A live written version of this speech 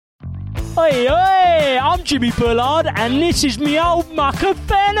Hey, hey, I'm Jimmy Bullard, and this is me old mucker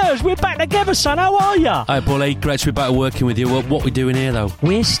Fenners. We're back together, son. How are ya? Hi, Bully. Great to be back working with you. What we doing here, though?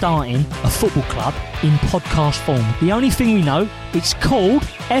 We're starting a football club in podcast form. The only thing we know, it's called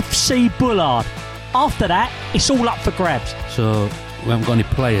FC Bullard. After that, it's all up for grabs. So, we haven't got any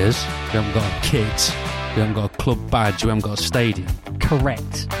players, we haven't got a kit, we haven't got a club badge, we haven't got a stadium.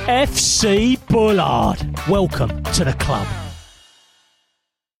 Correct. FC Bullard. Welcome to the club.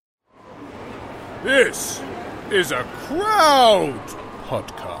 This is a Crowd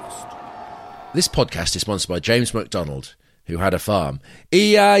podcast. This podcast is sponsored by James McDonald, who had a farm.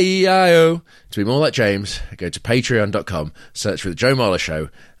 E-I-E-I-O. To be more like James, go to patreon.com, search for The Joe Marler Show,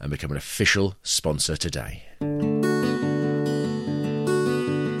 and become an official sponsor today.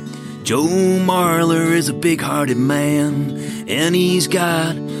 Joe Marler is a big-hearted man, and he's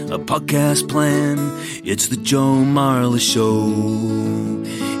got a podcast plan. It's the Joe Marler Show.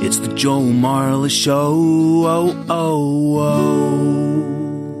 It's the Joe Marler Show. Oh, oh,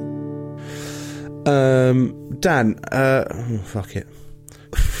 oh. Dan, fuck it.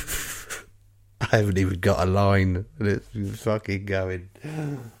 I haven't even got a line, and it's fucking going.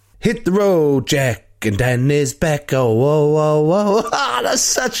 Hit the road, Jack, and Dan is back. Oh, whoa, whoa, whoa. Ah, that's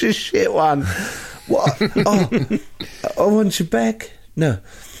such a shit one. What? Oh, I want you back. No.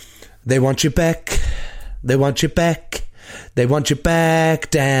 They want you back. They want you back. They want you back,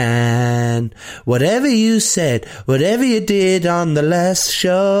 Dan. Whatever you said, whatever you did on the last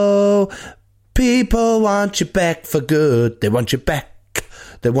show, people want you back for good. They want you back.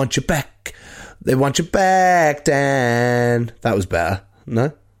 They want you back. They want you back, Dan. That was better,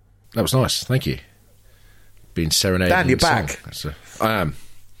 no? That was nice, thank you. Being serenaded. Dan, you're back. I am.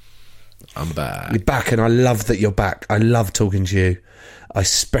 I'm back. You're back, and I love that you're back. I love talking to you. I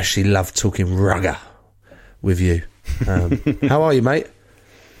especially love talking rugger with you. How are you, mate?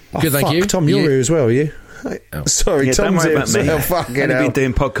 Good, thank you. Tom, you're here as well, are you? Oh. Sorry, yeah, Tom's don't worry here about as me. well. I've Fucking only hell. been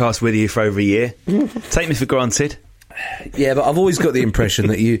doing podcasts with you for over a year. Take me for granted. Yeah, but I've always got the impression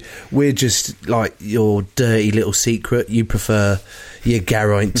that we're just like your dirty little secret. You prefer your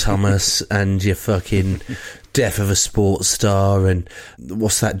Geraint Thomas and your fucking Death of a Sports Star, and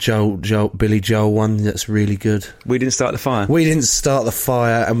what's that Billy Joel one that's really good? We didn't start the fire. We didn't start the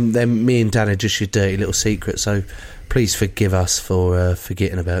fire, and then me and Dan are just your dirty little secret, so please forgive us for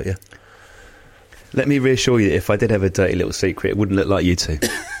forgetting about you. Let me reassure you, if I did have a dirty little secret, it wouldn't look like you two.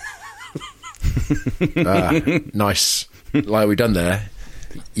 Nice. Like we've done there.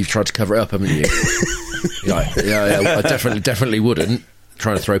 You've tried to cover it up, haven't you? Yeah, I definitely wouldn't.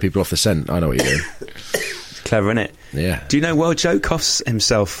 Trying to throw people off the scent. I know what you're doing. Clever, innit? Yeah. Do you know, well, Joe coughs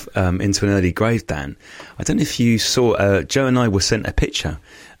himself into an early grave, Dan. I don't know if you saw, Joe and I were sent a picture,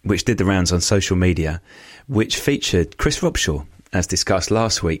 which did the rounds on social media, which featured Chris Robshaw, as discussed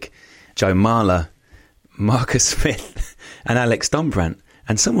last week, Joe Marler, Marcus Smith, and Alex Dombrandt.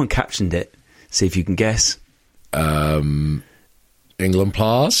 And someone captioned it. See if you can guess. England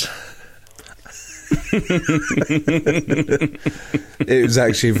Plas. It was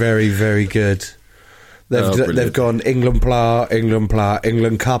actually very, very good. They've gone England Pla,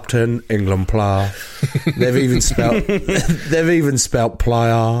 England Captain, England Pla. They've even spelt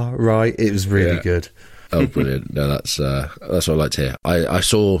player right. It was really good. Oh, brilliant! No, that's what I like to hear. I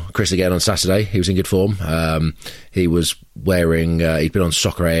saw Chris again on Saturday. He was in good form. He was wearing. He'd been on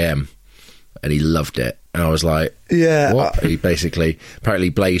Soccer AM, and he loved it. And I was like, yeah. What? He basically apparently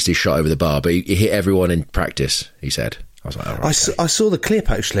blazed his shot over the bar, but he hit everyone in practice. He said, I was like, oh, right, I saw the clip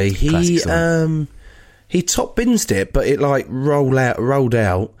actually. He top binsed it, but it like rolled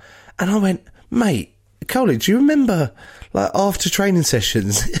out, and I went, mate, Coley, do you remember? Like after training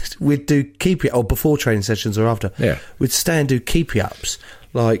sessions, we'd do keepy or before training sessions or after. Yeah, we'd stay and do keepy ups.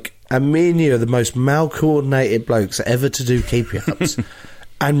 Like, and me and you are the most mal-coordinated blokes ever to do keepy ups.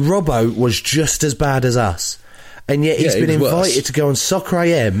 And Robbo was just as bad as us, and yet he's been invited to go on Soccer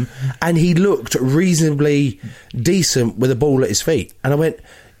AM, and he looked reasonably decent with a ball at his feet. And I went,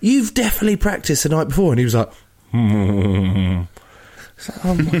 "You've definitely practiced the night before," and he was like,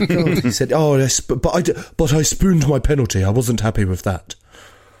 "Oh my god!" He said, "Oh, but I spooned my penalty. I wasn't happy with that."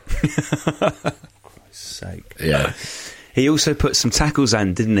 For Christ's sake! Yeah. He also put some tackles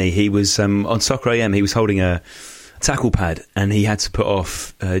on, didn't he? He was on Soccer AM. He was holding a tackle pad, and he had to put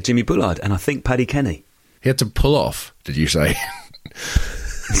off Jimmy Bullard and I think Paddy Kenny. He had to pull off. Did you say?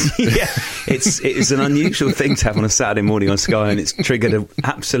 Yeah, it's an unusual thing to have on a Saturday morning on Sky, and it's triggered an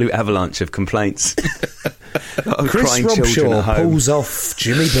absolute avalanche of complaints. Chris Robshaw pulls off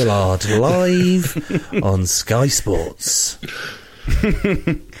Jimmy Bullard live on Sky Sports.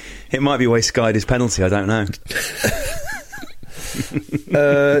 It might be why Sky his penalty, I don't know.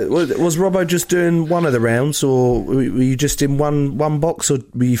 Was Robbo just doing one of the rounds, or were you just in one box, or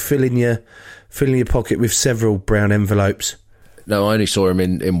were you filling your pocket with several brown envelopes? No, I only saw him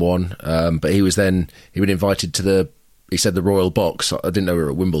in one, but he was invited to the Royal Box. I didn't know we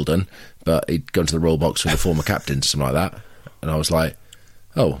were at Wimbledon, but he'd gone to the Royal Box with the former captains, something like that. And I was like,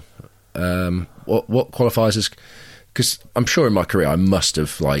 oh, what qualifies as... Because I'm sure in my career I must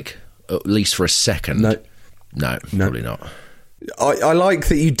have, like, at least for a second... No, probably not. I like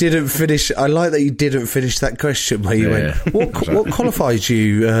that you didn't finish. I like that you didn't finish that question where you went, "What qualifies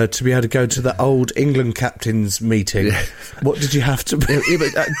you to be able to go to the old England captains meeting? Yeah. What did you have to be?"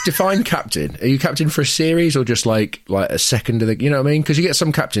 But define captain. Are you captain for a series or just like a second of the? You know what I mean? Because you get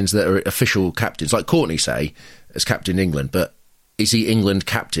some captains that are official captains, like Courtney, say, as captain England, but is he England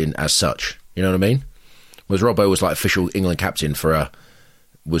captain as such? You know what I mean? Whereas Robbo was like official England captain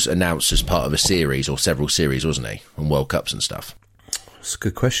was announced as part of a series or several series, wasn't he? On World Cups and stuff. That's a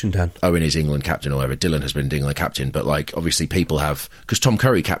good question, Dan. Owen is England captain or whatever. Dylan has been England captain, but like obviously people have... Because Tom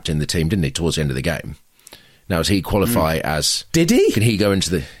Curry captained the team, didn't he, towards the end of the game? Now, does he qualify as... Did he? Can he go into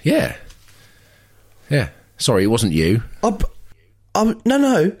the... Yeah. Yeah. Sorry, it wasn't you.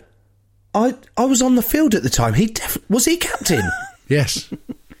 No. I was on the field at the time. Was he captain? Yes.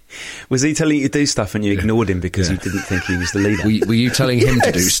 Was he telling you to do stuff and you ignored him because you didn't think he was the leader? Were you telling him to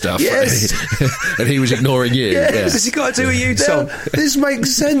do stuff? Yes. And he was ignoring you? Yes. Yeah. What's he got to do with you, Tom? Now, this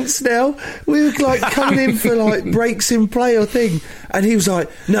makes sense now. We were like coming in for like breaks in play or thing, and he was like,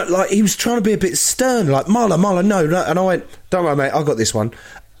 no, like he was trying to be a bit stern, like Marla, no. And I went, don't worry, mate, I got this one.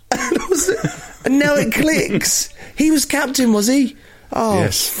 And now it clicks. He was captain, was he? Oh,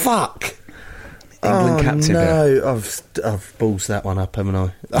 yes. Fuck. England captain. No, I've ballsed that one up, haven't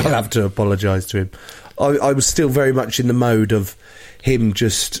I? I'll have to apologise to him. I was still very much in the mode of him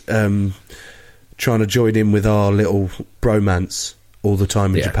just trying to join in with our little bromance all the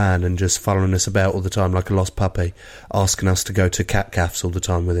time in Japan and just following us about all the time like a lost puppy, asking us to go to cat cafes all the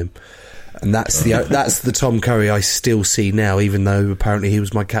time with him. And that's the Tom Curry I still see now, even though apparently he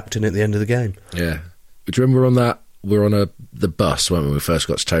was my captain at the end of the game. Yeah. Do you remember we were on the bus when we first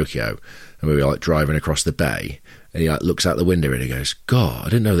got to Tokyo, and we were like driving across the bay, and he like looks out the window and he goes, "God, I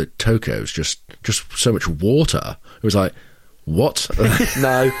didn't know that Tokyo's just so much water." It was like, what?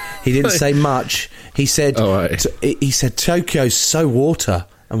 No, he didn't say much. He said, he said Tokyo's so water,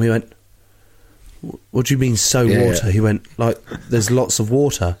 and we went, "What do you mean so water?" Yeah. He went, like, there's lots of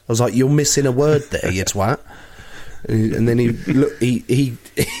water. I was like, you're missing a word there, you twat. And then he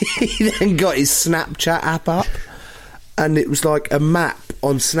then got his Snapchat app up, and it was like a map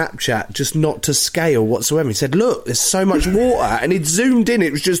on Snapchat, just not to scale whatsoever. He said, "Look, there's so much water," and he'd zoomed in,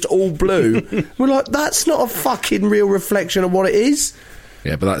 it was just all blue. We're like, that's not a fucking real reflection of what it is.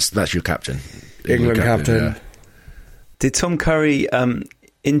 Yeah, but that's your captain. England captain. Yeah. Did Tom Curry,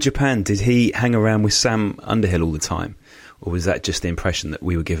 in Japan, did he hang around with Sam Underhill all the time? Or was that just the impression that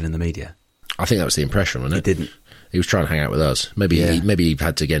we were given in the media? I think that was the impression, wasn't it? He didn't. He was trying to hang out with us. Maybe he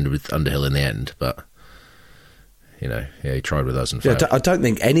had to get in with Underhill in the end, but... You know, he tried with us and failed. I don't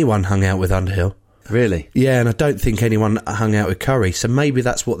think anyone hung out with Underhill. Really? Yeah, and I don't think anyone hung out with Curry, so maybe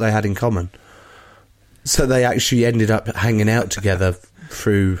that's what they had in common. So they actually ended up hanging out together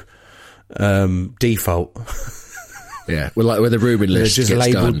through default. Yeah, well, like where the Rubin list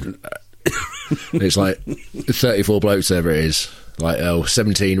gets done. It's like 34 blokes, whatever it is. Like,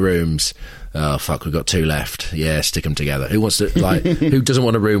 17 rooms. Oh, fuck, we've got 2 left. Yeah, stick them together. Who wants to, like, who doesn't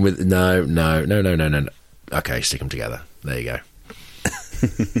want a room with... No. Okay, stick them together. There you go.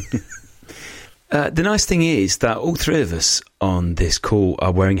 The nice thing is that all 3 of us on this call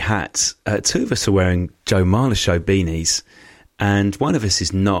are wearing hats. 2 of us are wearing Joe Marler Show beanies, and one of us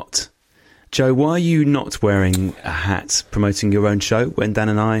is not. Joe, why are you not wearing a hat promoting your own show when Dan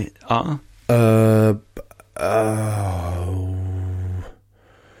and I are?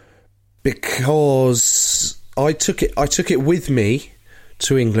 Because I took it with me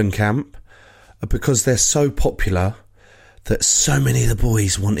to England camp, because they're so popular that so many of the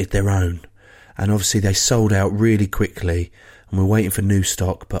boys wanted their own, and obviously they sold out really quickly, and we're waiting for new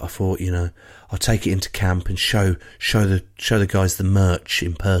stock. But I thought, I'll take it into camp and show the guys the merch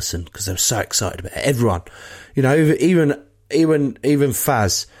in person, because they were so excited about it. Everyone, even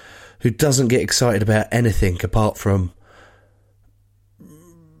Faz, who doesn't get excited about anything apart from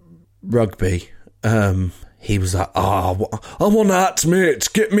rugby, he was like, I want a hat, mate.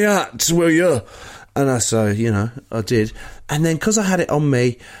 Get me hat, will you? And I did. And then, because I had it on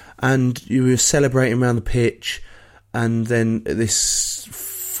me, and you were celebrating around the pitch, and then this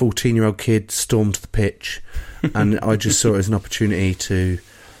 14-year-old kid stormed the pitch, and I just saw it as an opportunity to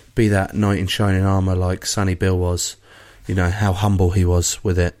be that knight in shining armour like Sonny Bill was, you know, how humble he was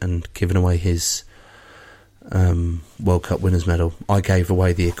with it and giving away his World Cup winners medal. I gave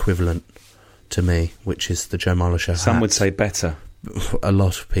away the equivalent to me, which is the Joe Marler Show Some hat. would say better. A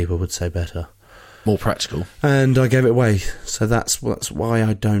lot of people would say better. More practical. And I gave it away, so that's why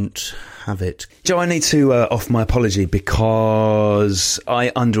I don't have it. Joe, I need to offer my apology because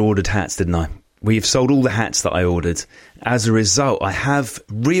I underordered hats, didn't I? We've sold all the hats that I ordered. As a result, I have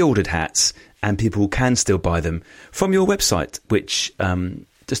reordered hats and people can still buy them from your website, which,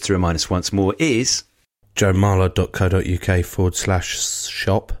 just to remind us once more, is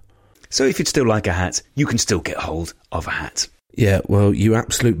joemarler.co.uk/shop. So if you'd still like a hat, you can still get hold of a hat. Yeah, well, you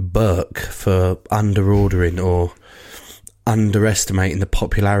absolute Burke for under-ordering or underestimating the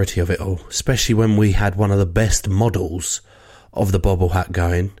popularity of it all, especially when we had one of the best models of the bobble hat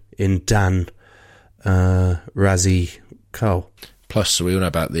going in Dan Razzie Cole. Plus, we all know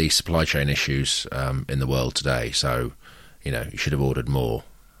about the supply chain issues in the world today, so, you know, you should have ordered more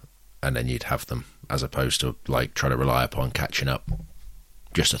and then you'd have them, as opposed to, like, trying to rely upon catching up.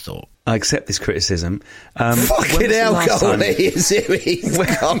 Just a thought. I accept this criticism. Fucking hell, Coley, he's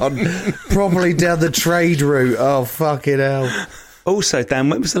gone probably down the trade route. Oh, fucking hell. Also, Dan,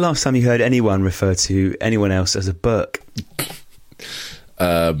 when was the last time you heard anyone refer to anyone else as a Burke?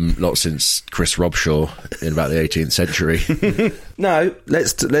 Not since Chris Robshaw in about the 18th century. No,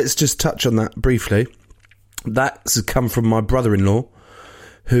 let's just touch on that briefly. That's come from my brother-in-law,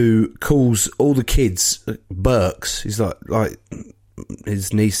 who calls all the kids Burks. He's like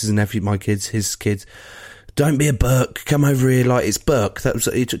his nieces and nephews, my kids, his kids. Don't be a Burke. Come over here, like it's Burke. That was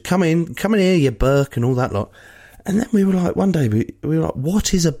come in here, you Burke, and all that lot. And then we were like, one day we were like,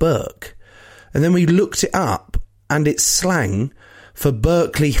 what is a Burke? And then we looked it up, and it's slang for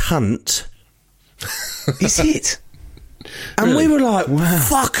Berkeley Hunt. Is it? And we were like,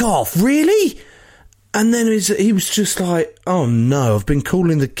 fuck off, really? And then he was just like, oh no, I've been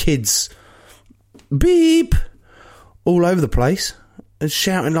calling the kids beep all over the place and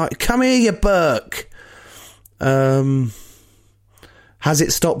shouting like, come here, you Burke. Has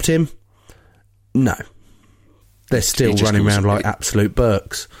it stopped him? No. They're still running around like absolute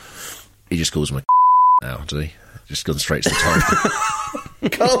Burks. He just calls him a now, does he? Just gone straight to the top.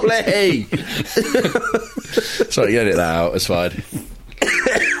 Coley! Sorry, you edit that out, it's fine.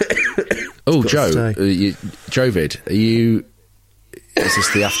 Oh, Joe, Jovid, is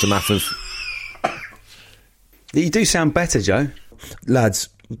this the aftermath of... You do sound better, Joe. Lads,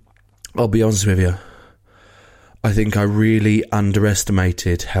 I'll be honest with you. I think I really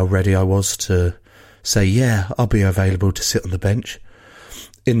underestimated how ready I was to say, yeah, I'll be available to sit on the bench,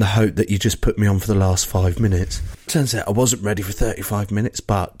 in the hope that you just put me on for the last 5 minutes. Turns out I wasn't ready for 35 minutes,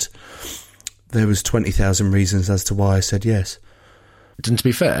 but there was 20,000 reasons as to why I said yes. And to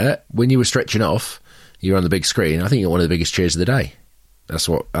be fair, when you were stretching off, you were on the big screen, I think you're one of the biggest cheers of the day. That's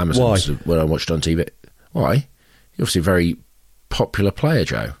what Amazon was when I watched on TV. Why? You're obviously a very popular player,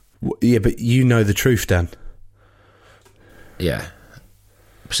 Joe. Yeah, but you know the truth, Dan. Yeah.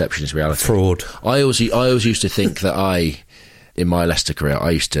 Perception is reality. Fraud. I always used to think that in my Leicester career,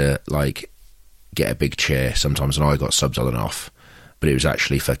 I used to like get a big cheer sometimes when I got subs on and off, but it was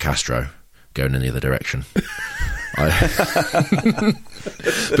actually for Castro going in the other direction. But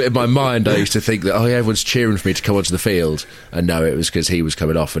in my mind, I used to think that everyone's cheering for me to come onto the field, and no, it was because he was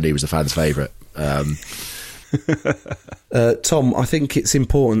coming off and he was the fans' favourite. Tom, I think it's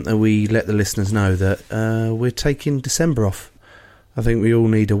important that we let the listeners know that we're taking December off. I think we all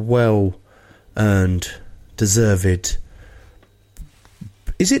need a well-earned, deserved...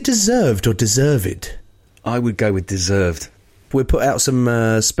 Is it deserved or deserved? I would go with deserved. We'll put out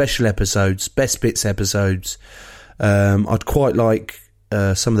some special episodes, best bits episodes. I'd quite like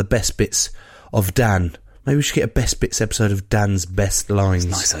some of the best bits of Dan. Maybe we should get a best bits episode of Dan's best lines.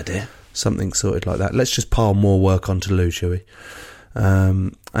 Nice idea. Something sorted like that. Let's just pile more work onto Lou, shall we?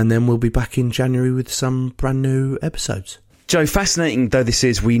 And then we'll be back in January with some brand new episodes. Joe, fascinating though this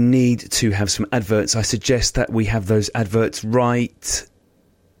is, we need to have some adverts. I suggest that we have those adverts right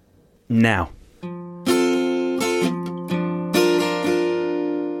now.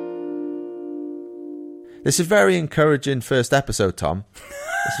 This is very encouraging first episode, Tom.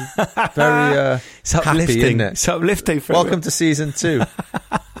 This is very it's uplifting, happy, isn't it? It's uplifting for Welcome everyone. to season 2.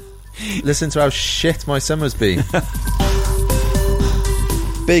 Listen to how shit my summer's been.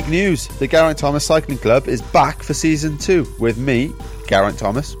 Big news. The Geraint Thomas Cycling Club is back for season 2 with me, Geraint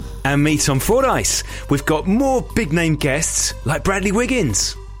Thomas. And me, Tom Fordyce. We've got more big name guests like Bradley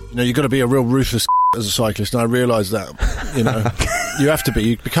Wiggins. You know, you've got to be a real ruthless as a cyclist, and I realise that. You know, you have to be.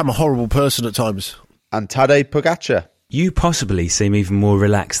 You become a horrible person at times. And Tadej Pogacar. You possibly seem even more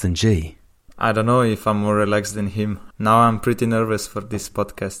relaxed than G. I don't know if I'm more relaxed than him. Now I'm pretty nervous for this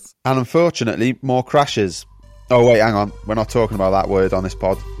podcast. And unfortunately, more crashes. Oh, wait, hang on. We're not talking about that word on this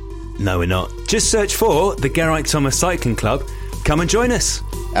pod. No, we're not. Just search for the Geraint Thomas Cycling Club. Come and join us.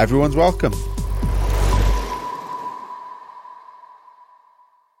 Everyone's welcome.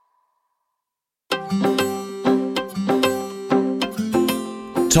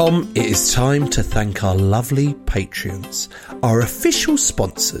 Tom, it is time to thank our lovely Patreons, our official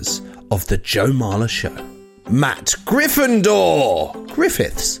sponsors of the Joe Marler Show. Matt Gryffindor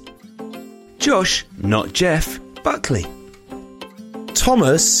Griffiths. Josh, not Jeff, Buckley.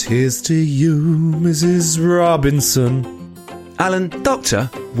 Thomas, here's to you, Mrs. Robinson. Alan, Dr.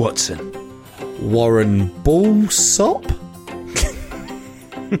 Watson. Warren Ballsop.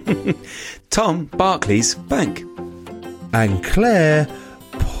 Tom, Barclays Bank. And Claire,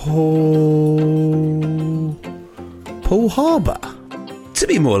 Paul Harbour. To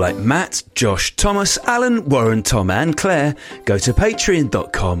be more like Matt, Josh, Thomas, Alan, Warren, Tom and Claire, go to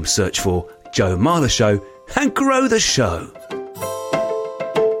patreon.com, search for Joe Marler Show and grow the show.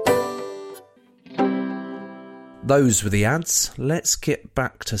 Those were the ads. Let's get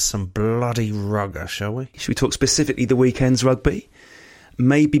back to some bloody rugger, shall we? Should we talk specifically the weekend's rugby?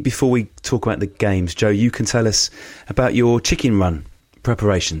 Maybe before we talk about the games, Joe, you can tell us about your chicken run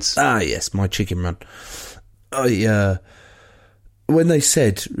preparations. Ah, yes, my chicken run. When they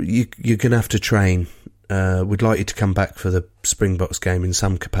said you're going to have to train, we'd like you to come back for the Springboks game in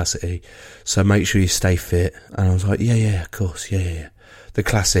some capacity, so make sure you stay fit. And I was like, yeah, of course, yeah. The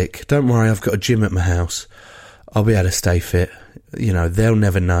classic, don't worry, I've got a gym at my house. I'll be able to stay fit. You know, they'll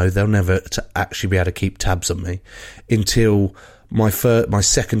never know. They'll never actually be able to keep tabs on me until my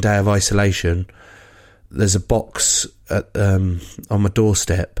second day of isolation. There's a box on my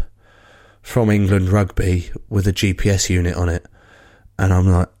doorstep from England Rugby with a GPS unit on it. And I'm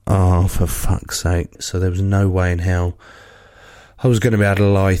like, oh, for fuck's sake. So there was no way in hell I was going to be able to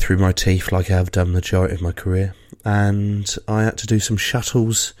lie through my teeth like I have done the majority of my career. And I had to do some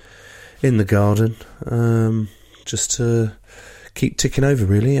shuttles in the garden, just to keep ticking over,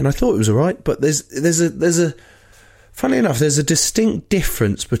 really. And I thought it was all right, but there's a funnily enough, there's a distinct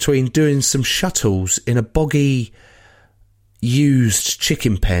difference between doing some shuttles in a boggy, used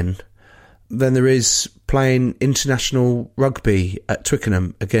chicken pen than there is playing international rugby at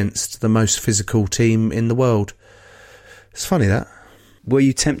Twickenham against the most physical team in the world. It's funny, that. Were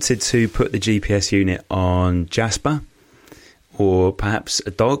you tempted to put the GPS unit on Jasper? Or perhaps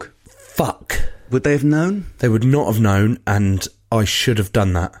a dog? Fuck. Would they have known? They would not have known, and I should have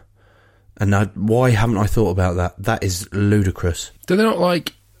done that. And why haven't I thought about that? That is ludicrous. Do they not,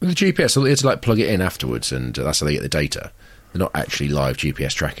 like, with the GPS, so they have to, like, plug it in afterwards, and that's how they get the data? They're not actually live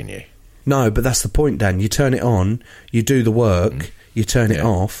GPS tracking you. No, but that's the point, Dan. You turn it on, you do the work, you turn it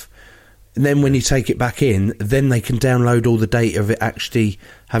off, and then when you take it back in, then they can download all the data of it actually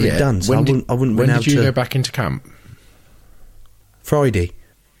having done. So I wouldn't when did you go back into camp? Friday.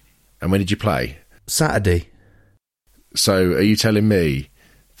 And when did you play? Saturday. So are you telling me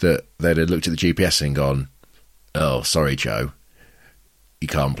that they'd have looked at the GPS and gone, oh, sorry, Joe, you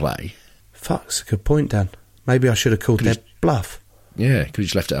can't play? Fuck, that's a good point, Dan. Maybe I should have called their bluff. Yeah, could have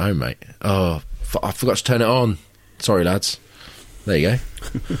just left it at home, mate. Oh, I forgot to turn it on. Sorry, lads. There you go.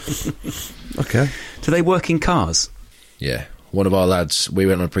 Okay. Do they work in cars? Yeah. One of our lads, we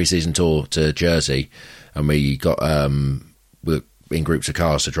went on a pre-season tour to Jersey, and we got we were in groups of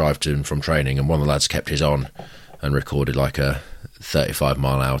cars to drive to and from training, and one of the lads kept his on and recorded like a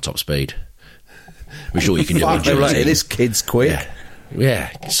 35-mile-an-hour top speed. We're sure you can do it in Jersey. Like, this kid's quick.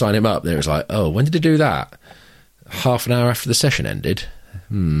 Yeah, sign him up. Then it was like, oh, when did they do that? Half an hour after the session ended.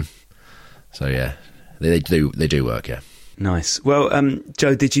 So yeah, they do work. Yeah. Nice. Well,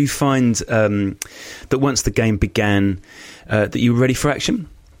 Joe, did you find that once the game began, that you were ready for action?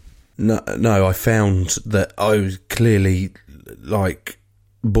 No, I found that I was clearly like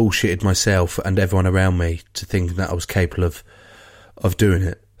bullshitted myself and everyone around me to think that I was capable of doing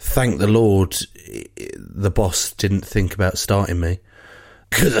it. Thank the Lord, the boss didn't think about starting me,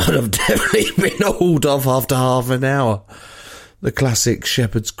 because I'd have definitely been hauled off after half an hour. The classic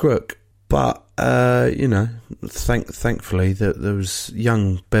shepherd's crook. But, thankfully, that there was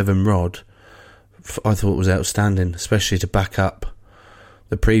young Bevan Rod, I thought was outstanding, especially to back up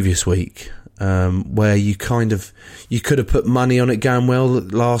the previous week, where you could have put money on it going well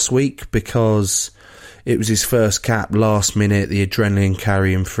last week because it was his first cap, last minute, the adrenaline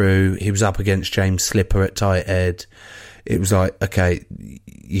carrying through. He was up against James Slipper at tight head. It was like, okay,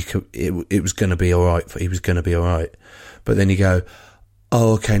 it was going to be all right. He was going to be all right. But then you go,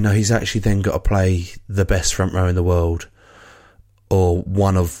 oh, okay, no, he's actually then got to play the best front row in the world, or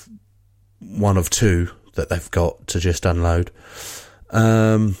one of one of two that they've got to just unload.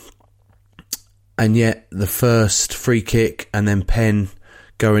 And yet the first free kick and then pen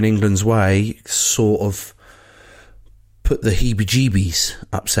going England's way sort of put the heebie-jeebies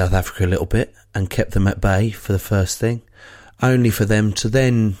up South Africa a little bit and kept them at bay for the first thing, only for them to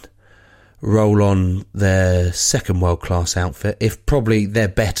then roll on their second world-class outfit, if probably their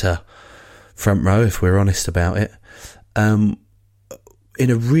better front row, if we're honest about it, in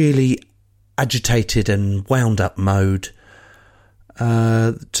a really agitated and wound-up mode,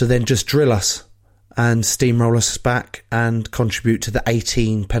 to then just drill us and steamroll us back and contribute to the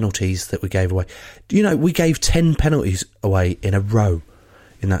 18 penalties that we gave away. You know, we gave 10 penalties away in a row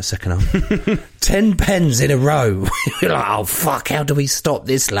in that second half. 10 pens in a row. You're like, oh, fuck, how do we stop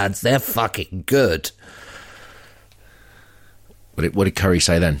this, lads? They're fucking good. What did Curry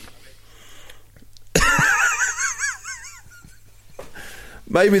say then?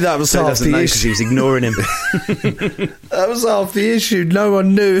 Maybe that was half the issue. He was ignoring him. That was half the issue. No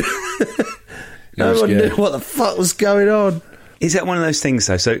one knew. No one knew what the fuck was going on. Is that one of those things,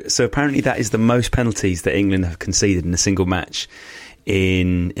 though? So apparently that is the most penalties that England have conceded in a single match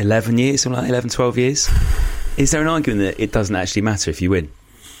in 11 years, something like 11, 12 years. Is there an argument that it doesn't actually matter if you win?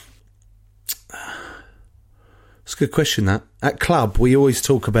 It's a good question, that. At club, we always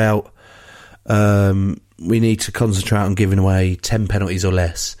talk about we need to concentrate on giving away 10 penalties or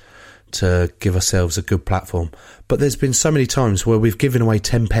less to give ourselves a good platform. But there's been so many times where we've given away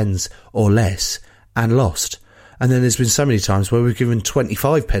 10 pens or less and lost. And then there's been so many times where we've given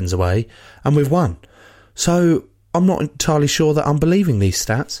 25 pens away and we've won. So I'm not entirely sure that I'm believing these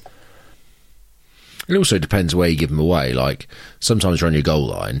stats. It also depends where you give them away. Like, sometimes you're on your goal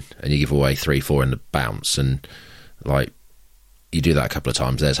line and you give away 3-4 in the bounce, and like, you do that a couple of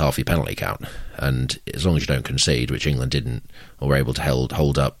times, there's half your penalty count. And as long as you don't concede, which England didn't, or were able to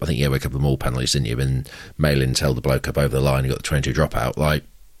hold up, I think you had a couple of more penalties, didn't you? When Malins held the bloke up over the line, you got the 22 dropout. Like,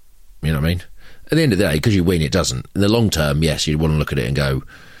 you know what I mean? At the end of the day, because you win, it doesn't. In the long term, yes, you'd want to look at it and go,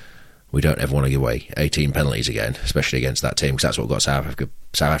 we don't ever want to give away 18 penalties again, especially against that team, because that's what got South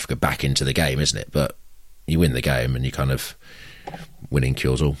Africa back into the game, isn't it? But you win the game and you kind of, winning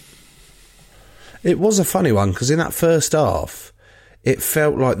cures all. It was a funny one, because in that first half, it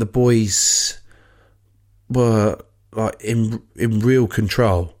felt like the boys were like in real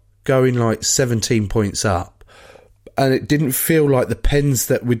control, going like 17 points up, and it didn't feel like the pens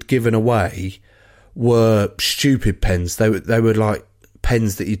that we'd given away were stupid pens. They were like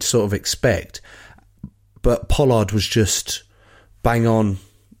pens that you'd sort of expect, but Pollard was just bang on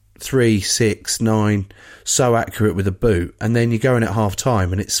 3, 6, 9, so accurate with a boot, and then you're going at half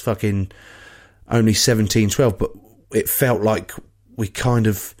time and it's fucking only 17-12, but it felt like we kind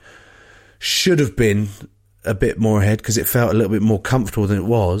of should have been a bit more ahead because it felt a little bit more comfortable than it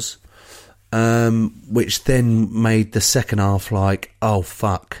was, which then made the second half like, oh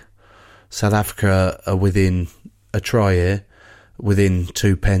fuck, South Africa are within a try here, within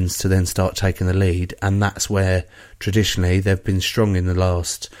 2 pens to then start taking the lead, and that's where traditionally they've been strong in the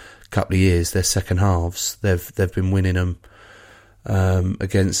last couple of years. Their second halves, they've been winning them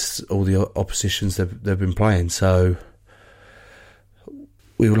against all the oppositions they've been playing. So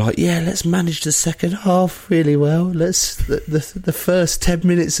we were like, yeah, let's manage the second half really well. The first 10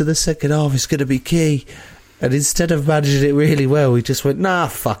 minutes of the second half is going to be key. And instead of managing it really well, we just went, nah,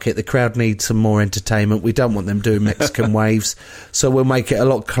 fuck it. The crowd needs some more entertainment. We don't want them doing Mexican waves, so we'll make it a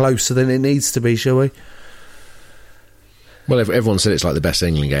lot closer than it needs to be, shall we? Well, everyone said it's like the best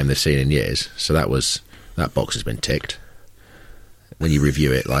England game they've seen in years, so that box has been ticked. When you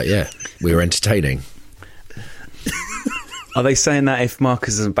review it, like, yeah, we were entertaining. Are they saying that if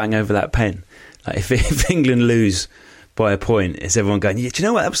Marcus doesn't bang over that pen, like if England lose by a point, is everyone going, yeah, do you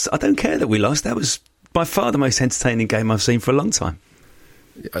know what? I don't care that we lost. That was by far the most entertaining game I've seen for a long time.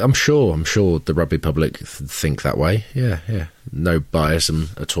 I'm sure the rugby public think that way. Yeah. No bias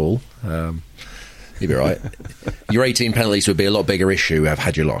at all. You'd be right. Your 18 penalties would be a lot bigger issue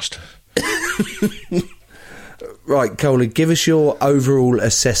had you lost. Right, Coley, give us your overall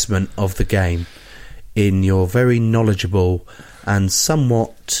assessment of the game in your very knowledgeable and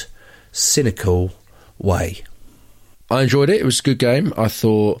somewhat cynical way. I enjoyed it. It was a good game. I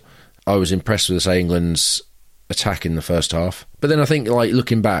thought I was impressed with, say, England's attack in the first half. But then I think, like,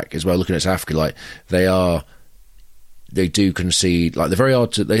 looking back as well, looking at South Africa, like, they do concede, like, they're very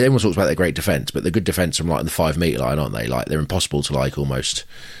hard to, everyone talks about their great defence, but they're good defence from, like, the 5 metre line, aren't they? Like, they're impossible to, like, almost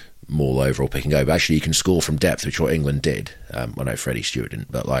maul over or pick and go. But actually, you can score from depth, which is what England did. Well, no, Freddie Stewart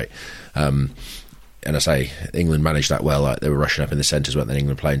didn't, but, like, and I say, England managed that well. Like, they were rushing up in the centres, weren't they?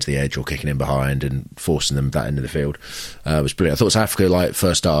 England playing to the edge or kicking in behind and forcing them that into the field. It was brilliant. I thought South Africa, like,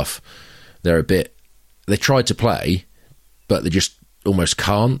 first half, they tried to play, but they just almost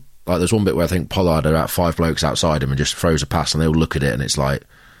can't. Like, there's one bit where I think Pollard had about 5 blokes outside him and just throws a pass, and they all look at it, and it's like,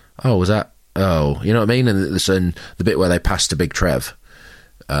 oh, was that? Oh, you know what I mean? And the bit where they pass to Big Trev,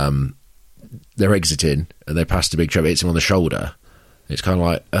 they're exiting, and they pass to Big Trev, hits him on the shoulder. It's kind of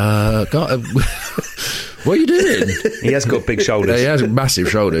like, God, what are you doing? He has got big shoulders. He has massive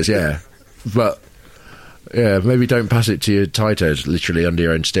shoulders, yeah. But, yeah, maybe don't pass it to your Titos, literally under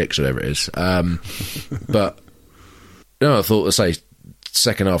your own sticks, whatever it is. But, no, I thought,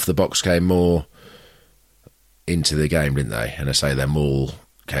 second half the box came more into the game, didn't they? And I say their maul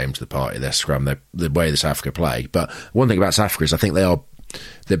came to the party, their scrum, the way the South Africa play. But one thing about South Africa is I think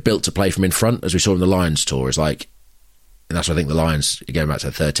they're built to play from in front, as we saw in the Lions tour. Is like, and that's why I think the Lions, going back to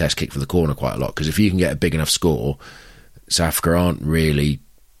the third test, kick for the corner quite a lot, because if you can get a big enough score, South Africa aren't really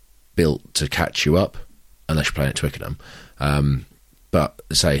built to catch you up unless you're playing at Twickenham. But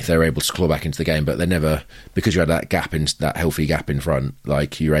they're able to claw back into the game, but they never, because you had that healthy gap in front,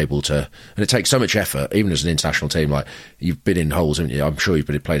 like you're able to, and it takes so much effort, even as an international team. Like, you've been in holes, haven't you? I'm sure you've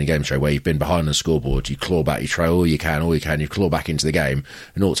been playing a game show where you've been behind the scoreboard, you claw back, you try all you can, you claw back into the game,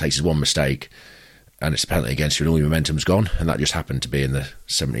 and all it takes is one mistake, and it's a penalty against you, and all your momentum's gone. And that just happened to be in the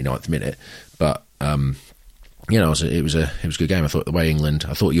 79th minute. But it was a good game. I thought the way England,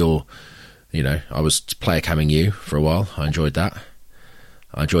 I was player camming you for a while. I enjoyed that.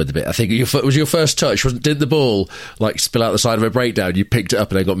 I enjoyed the bit. I think it was your first touch. Did the ball spill out the side of a breakdown? You picked it up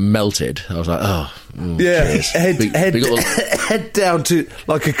and it got melted. I was like, head down to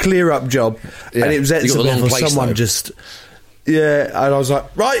like a clear up job, and it was Etzebeth or someone just. Yeah, and I was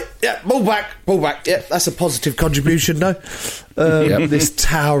like, right, yeah, ball back, yeah, that's a positive contribution, no? This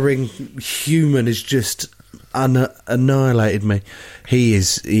towering human has just annihilated me. He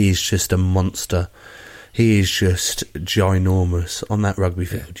is just a monster. He is just ginormous on that rugby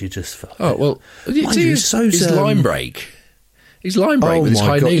field. You just felt. Oh well, his line break. His line break with his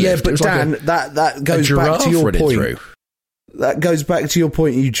high knee lift. Yeah, but Dan, that goes back to your point. That goes back to your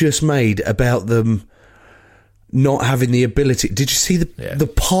point you just made about them not having the ability. Did you see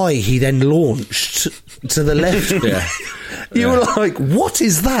the pie he then launched to the left? Yeah, you were like, "What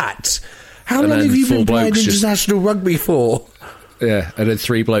is that? How long have you been playing international rugby for?" Yeah, and then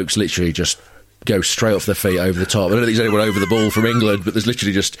 3 blokes literally just go straight off their feet over the top. I don't think there's anyone over the ball from England, but there's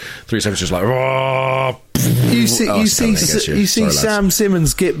literally just 3 seconds just like... You see Sam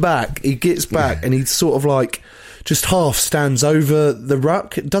Simmons get back. He gets back and he sort of like just half stands over the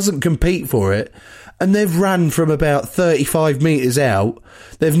ruck. Doesn't compete for it. And they've ran from about 35 metres out.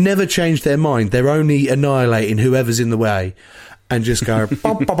 They've never changed their mind. They're only annihilating whoever's in the way and just go...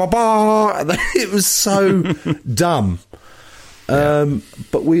 bah, bah, bah, bah. It was so dumb.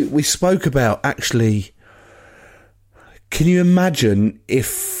 But we spoke about, actually, can you imagine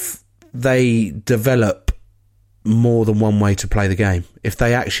if they develop more than one way to play the game? If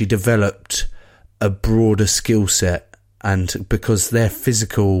they actually developed a broader skill set, and because their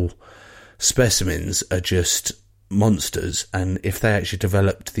physical specimens are just monsters, and if they actually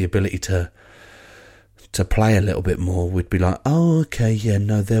developed the ability to play a little bit more, we'd be like, oh, okay, yeah,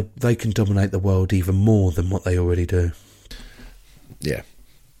 no, they can dominate the world even more than what they already do. Yeah,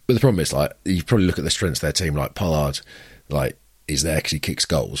 but the problem is, like, you probably look at the strengths of their team, like Pollard, like, is there because he kicks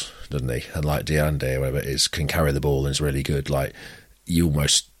goals, doesn't he? And like Diande, or whatever it is, can carry the ball and is really good. Like, you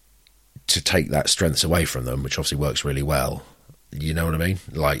almost, to take that strengths away from them, which obviously works really well, you know what I mean?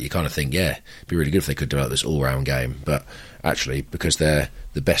 Like, you kind of think, yeah, it'd be really good if they could develop this all-round game. But actually, because they're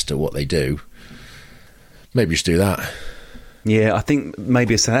the best at what they do, maybe just do that. Yeah, I think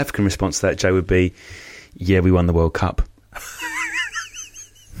maybe a South African response to that, Joe, would be, yeah, we won the World Cup.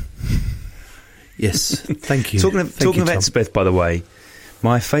 Yes, thank you. Talking of Etzebeth, by the way,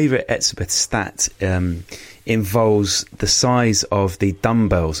 my favourite Etzebeth stat involves the size of the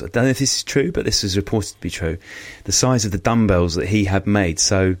dumbbells. I don't know if this is true, but this is reported to be true. The size of the dumbbells that he had made.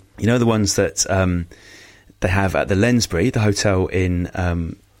 So, you know the ones that they have at the Lensbury, the hotel in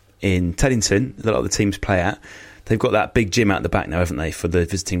Teddington, that a lot of the teams play at. They've got that big gym out the back now, haven't they, for the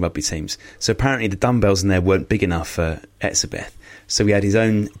visiting rugby teams. So apparently the dumbbells in there weren't big enough for Etzebeth. So he had his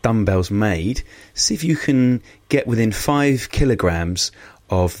own dumbbells made. See if you can get within 5 kilograms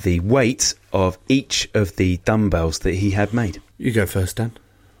of the weight of each of the dumbbells that he had made. You go first, Dan.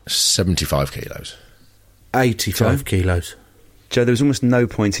 75 kilos. 85 kilos. Joe, there was almost no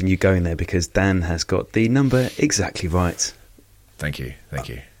point in you going there because Dan has got the number exactly right. Thank you.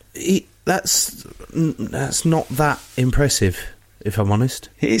 That's not that impressive, if I'm honest.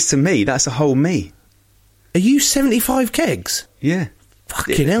 It is to me. That's a whole me. Are you 75 kegs? Yeah.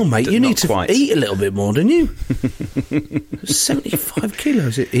 Fucking hell, mate! You not need to quite. eat a little bit more, don't you? 75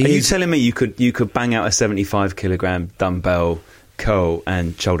 kilos. Are you telling me you could bang out a 75 kilogram dumbbell curl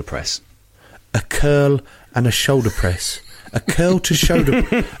and shoulder press? A curl and a shoulder press. A curl to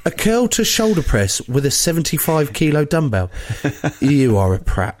shoulder press with a 75 kilo dumbbell. You are a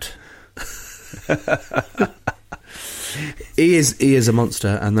prat. He is a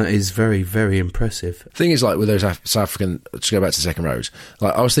monster, and that is very, very impressive. Thing is, like, with those South African, to go back to second rows,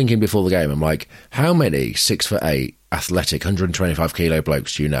 like, I was thinking before the game, I'm like, how many 6'8", athletic, 125 kilo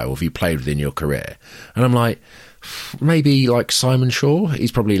blokes do you know, or have you played with in your career? And I'm like, maybe like Simon Shaw.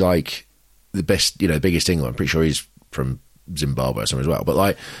 He's probably like the best, the biggest England. I'm pretty sure he's from Zimbabwe or something as well. But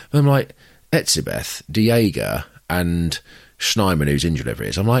like, I'm like, Etzebeth, Diego, and Schneiman, who's injured every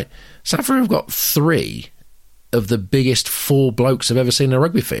year. So I'm like, South Africa have got 3 of the biggest 4 blokes I've ever seen in a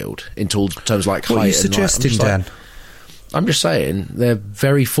rugby field in terms of like height. What are you suggesting, Dan? I'm just saying they're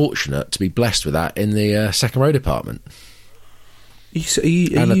very fortunate to be blessed with that in the second row department.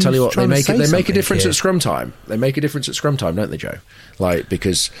 And I tell you what, they make a difference at scrum time. They make a difference at scrum time, don't they, Joe? Like,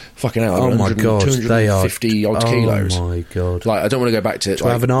 because fucking hell, oh my God, 250 odd kilos. Oh my God! Like, I don't want to go back to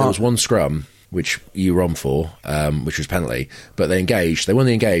like, there was one scrum which you were on for, which was penalty, but they engaged. They won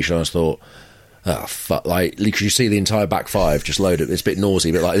the engage, and I just thought, oh fuck! Like, because you see the entire back 5 just load up. It's a bit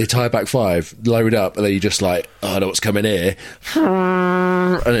noisy, but like the entire back 5 load up, and then you just like, oh, I know what's coming here,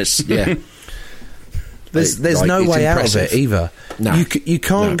 and it's There's no way out of it either. No. You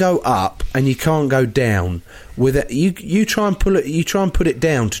can't go up and you can't go down with it. You try and pull it. You try and put it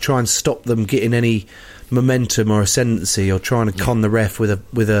down to try and stop them getting any momentum or ascendancy, or trying to con the ref with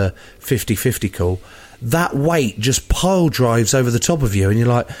a 50-50 call. That weight just pile drives over the top of you, and you're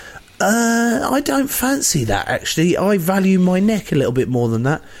like, I don't fancy that. Actually, I value my neck a little bit more than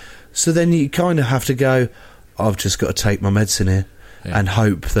that. So then you kind of have to go, I've just got to take my medicine here and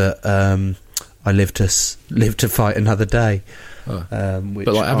hope that. I live to fight another day. Which,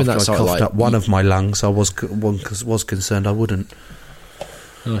 but like having that I coughed up one of my lungs, I was concerned I wouldn't.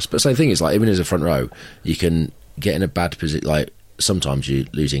 Nice. But the same thing is, like, even as a front row, you can get in a bad position. Like, sometimes you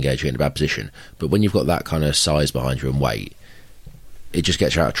lose engage, you get in a bad position. But when you've got that kind of size behind you and weight, it just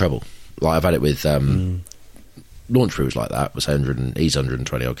gets you out of trouble. Like, I've had it with Launchbury was like that. He's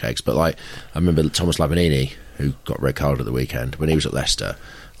 120 odd kegs. But like, I remember Thomas Lavanini, who got red card at the weekend when he was at Leicester.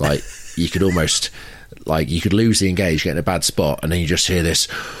 Like, you could almost, like, you could lose the engage, get in a bad spot, and then you just hear this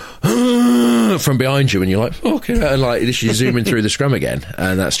from behind you, and you're like, okay, and like, you're zooming through the scrum again,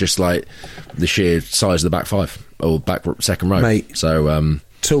 and that's just like the sheer size of the back 5 or back second row, mate. So,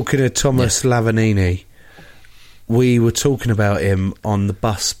 talking of Thomas Lavanini, we were talking about him on the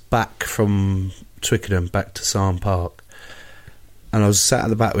bus back from Twickenham back to Sarn Park, and I was sat at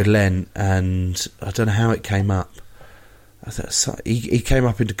the back with Len, and I don't know how it came up. I thought he came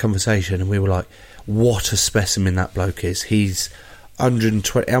up into conversation, and we were like, what a specimen that bloke is. He's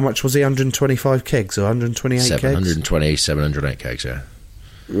 120, how much was he? 125 kegs or 128 kegs? 708 kegs, yeah.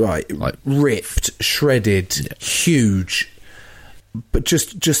 Right, like, ripped, shredded, huge, but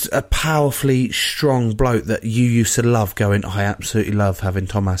just a powerfully strong bloke that you used to love going, I absolutely love having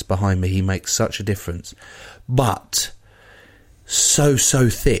Thomas behind me. He makes such a difference. But so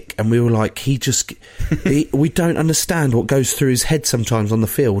thick, and we were like, we don't understand what goes through his head sometimes on the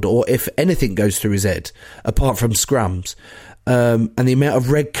field, or if anything goes through his head apart from scrums, and the amount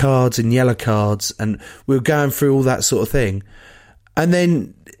of red cards and yellow cards, and we were going through all that sort of thing, and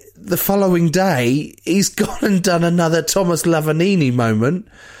then the following day he's gone and done another Thomas Lavanini moment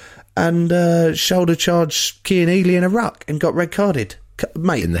and shoulder charged Cian Healy in a ruck and got red carded,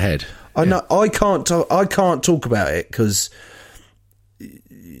 mate, in the head. I know. I can't talk about it because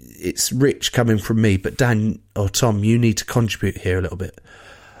it's rich coming from me, but Dan or Tom, you need to contribute here a little bit.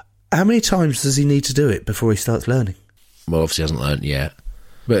 How many times does he need to do it before he starts learning? Well, obviously he hasn't learned yet.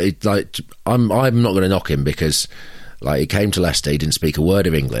 But I'm not going to knock him because, like, he came to Leicester, he didn't speak a word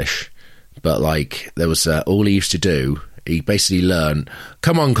of English, but like, there was all he used to do. He basically learned,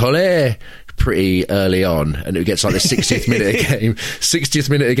 come on, Collier, pretty early on, and it gets like the 60th minute of game. 60th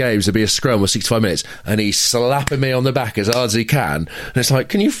minute of games, there'll be a scrum with 65 minutes, and he's slapping me on the back as hard as he can. And it's like,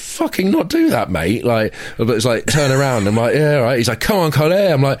 can you fucking not do that, mate? Like, but it's like, turn around. I'm like, yeah, all right. He's like, come on,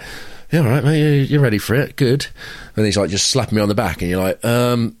 Collier. I'm like, yeah, all right, mate, you're ready for it. Good. And he's like, just slapping me on the back, and you're like,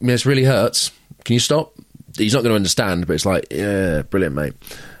 this really hurts. Can you stop? He's not going to understand, but it's like, yeah, brilliant, mate.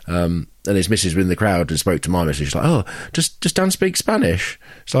 And his missus was in the crowd and spoke to my missus. She's like, oh, does Dan speak Spanish?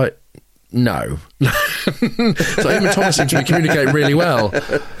 It's like, no. So him and Thomas seem to communicate really well.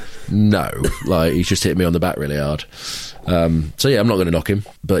 No, like he's just hit me on the back really hard. So yeah, I'm not going to knock him,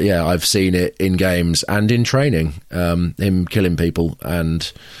 but yeah, I've seen it in games and in training. Him killing people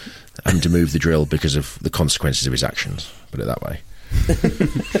and having to move the drill because of the consequences of his actions. Put it that way.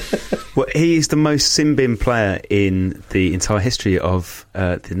 Well, he is the most sin bin player in the entire history of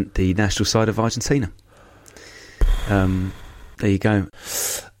the national side of Argentina. There you go.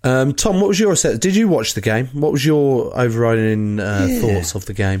 Tom, what was your assessment? Did you watch the game? What was your overriding thoughts of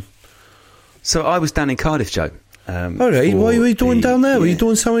the game? So I was down in Cardiff, Joe. Okay, what were you doing down there? Were you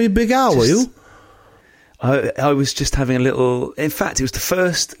doing something big out, were you? I was just having a little... In fact, it was the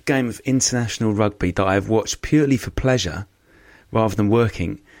first game of international rugby that I've watched purely for pleasure rather than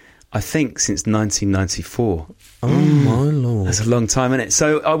working, I think, since 1994. Oh, my Lord. That's a long time, isn't it?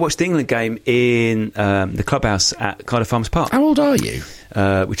 So I watched the England game in the clubhouse at Cardiff Farmers Park. How old are you?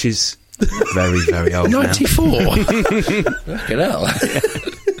 Which is very, very old 94. Fucking hell.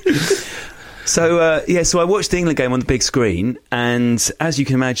 So I watched the England game on the big screen, and as you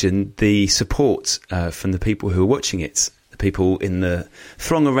can imagine, the support from the people who were watching it, the people in the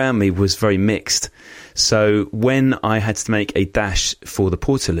throng around me, was very mixed. So when I had to make a dash for the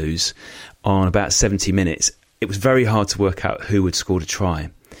Portaloos on about 70 minutes, it was very hard to work out who had scored a try.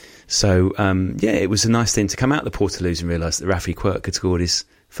 So, it was a nice thing to come out of the Portaloos and realise that Raffi Quirk had scored his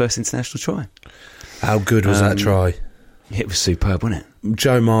first international try. How good was that try? It was superb, wasn't it?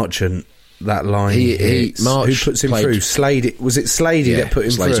 Joe Marchant, that line. Who puts him through? Slade. Was it Slady that put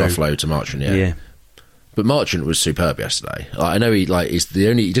him Slade's through? offload to Marchant, yeah. But Marchant was superb yesterday. I know he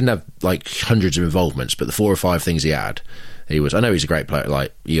didn't have like hundreds of involvements, but the 4 or 5 things he had, he was. I know he's a great player.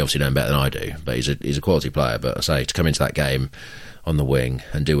 Like, you obviously know him better than I do, but he's a quality player. But I say, to come into that game on the wing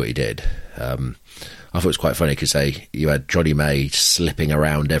and do what he did, I thought it was quite funny because you had Johnny May slipping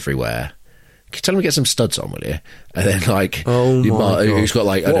around everywhere. Can you tell him to get some studs on, will you? And then who's got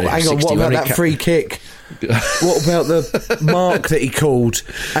like, hang on, what about that free kick? What about the mark that he called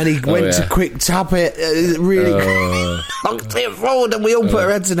and he went to quick tap it, really knocked it forward, and we all put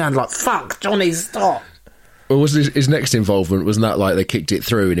our heads in hand like, fuck, Johnny, stop. Well, was his next involvement, wasn't that like they kicked it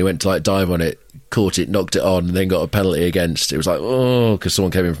through and he went to like dive on it, caught it, knocked it on, and then got a penalty against? It was like, because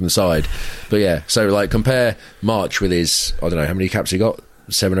someone came in from the side. But yeah, so like compare March with his, I don't know how many caps he got,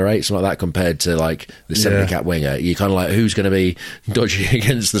 7 or 8, something like that, compared to like the 70 cap winger. You kind of like, who's going to be dodgy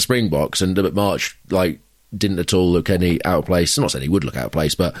against the Springboks? And March like didn't at all look any out of place. I'm not saying he would look out of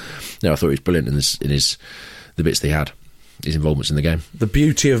place, but I thought he was brilliant in the bits that he had, his involvements in the game. The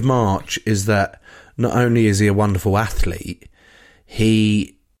beauty of March is that not only is he a wonderful athlete,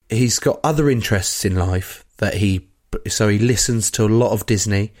 he's got other interests in life that he listens to a lot of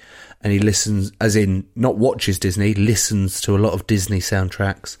Disney, and he listens, as in not watches Disney, listens to a lot of Disney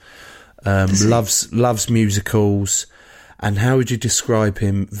soundtracks, loves musicals. And how would you describe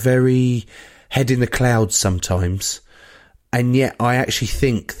him? Very head in the clouds sometimes, and yet I actually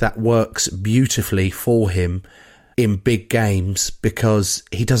think that works beautifully for him in big games because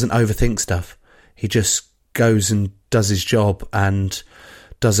he doesn't overthink stuff. He just goes and does his job and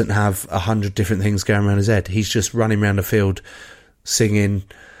doesn't have 100 different things going around his head. He's just running around the field singing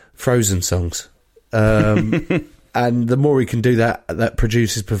Frozen songs. And the more he can do that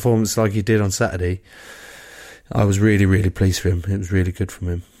produces performance like he did on Saturday. I was really, really pleased for him. It was really good from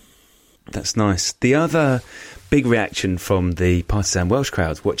him. That's nice. The other big reaction from the partisan Welsh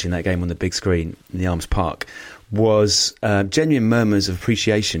crowds watching that game on the big screen in the Arms Park was genuine murmurs of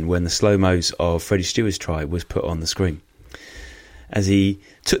appreciation when the slow-mos of Freddie Stewart's try was put on the screen. As he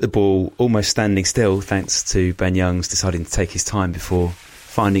took the ball almost standing still, thanks to Ben Youngs deciding to take his time before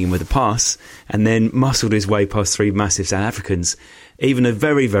finding him with a pass, and then muscled his way past 3 massive South Africans. Even a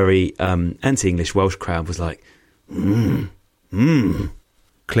very, very anti-English Welsh crowd was like,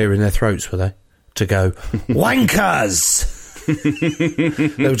 clearing their throats, were they? To go, wankers!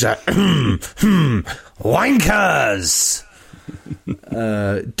 They were like, wankers!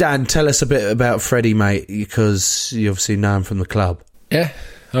 Dan, tell us a bit about Freddie, mate, because you obviously know him from the club. Yeah.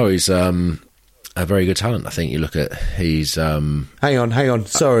 Oh, he's a very good talent. I think you look at, he's... Hang on.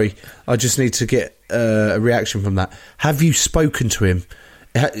 Sorry. I just need to get a reaction from that. Have you spoken to him?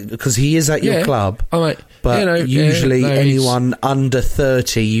 Because he is at your club, but usually anyone under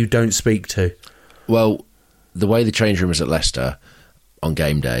 30 you don't speak to. Well, the way the change room is at Leicester on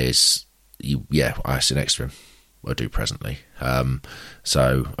game day is, I sit next to him. I do presently.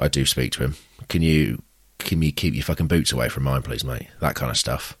 So I do speak to him. Can you keep your fucking boots away from mine, please, mate? That kind of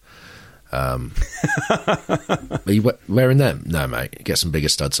stuff. Are you wearing them? No, mate. Get some bigger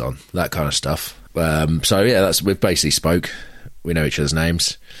studs on. That kind of stuff. We've basically spoke. We know each other's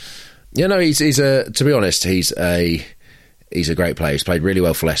names. Yeah, no, he's to be honest, he's a he's a great player. He's played really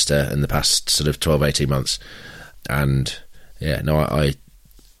well for Leicester in the past sort of 12, 18 months. And yeah, no,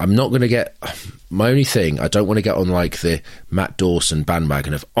 I'm not going to get... My only thing, I don't want to get on like the Matt Dawson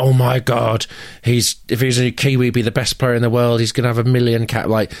bandwagon of, oh my God, if he's a Kiwi, he'd be the best player in the world, he's going to have a million cap.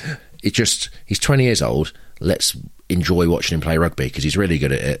 Like, he's 20 years old. Let's enjoy watching him play rugby because he's really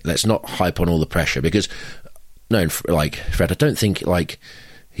good at it. Let's not hype on all the pressure because, no, like, Fred, I don't think like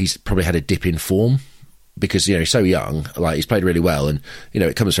he's probably had a dip in form because, you know, he's so young, like he's played really well and, you know,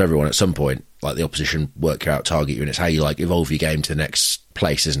 it comes for everyone at some point, like the opposition work you out, target you, and it's how you like evolve your game to the next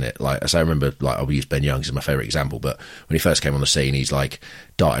place, isn't it? Like, as I remember, like I'll use Ben Youngs as my favourite example, but when he first came on the scene, he's like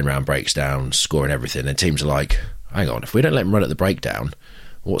darting around breaks down, scoring everything, and teams are like, hang on, if we don't let him run at the breakdown,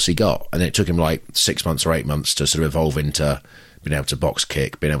 what's he got? And then it took him like 6 months or 8 months to sort of evolve into being able to box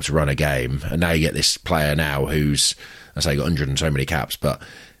kick, being able to run a game, and now you get this player now who's, I say, got 100 and so many caps, but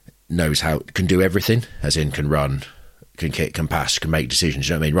knows how, can do everything, as in can run, can kick, can pass, can make decisions,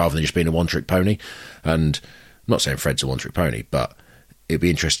 you know what I mean, rather than just being a one-trick pony. And I'm not saying Fred's a one-trick pony, but it'd be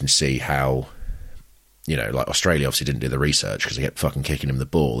interesting to see how, you know, like Australia obviously didn't do the research because they kept fucking kicking him the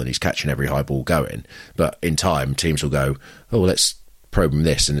ball and he's catching every high ball going. But in time, teams will go, oh, well, let's probe him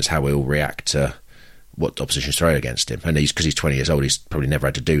this, and it's how he'll react to what the opposition's throwing against him. And because he's 20 years old, he's probably never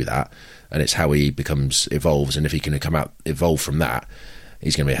had to do that. And it's how he evolves. And if he can evolve from that,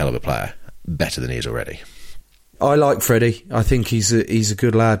 he's going to be a hell of a player, better than he is already. I like Freddie. I think he's a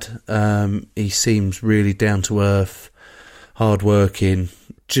good lad. He seems really down to earth, hard working,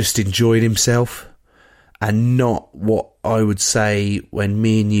 just enjoying himself, and not what I would say when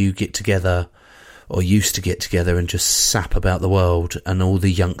me and you get together, or used to get together and just sap about the world, and all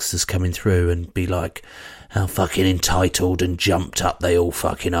the youngsters coming through and be like, how fucking entitled and jumped up they all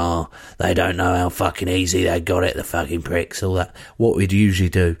fucking are. They don't know how fucking easy they got it, the fucking pricks, all that. What we'd usually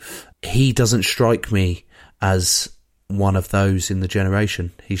do. He doesn't strike me as one of those in the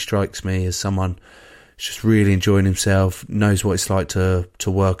generation. He strikes me as someone who's just really enjoying himself, knows what it's like to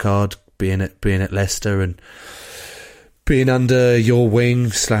work hard, being at Leicester and being under your wing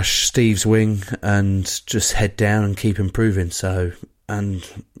 / Steve's wing, and just head down and keep improving. So, and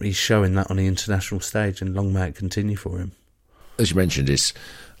he's showing that on the international stage, and long may it continue for him. As you mentioned, he's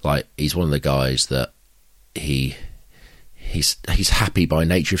one of the guys that he's happy by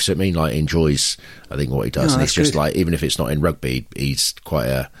nature, if you know what I mean, like enjoys, I think, what he does. And it's just like, even if it's not in rugby, he's quite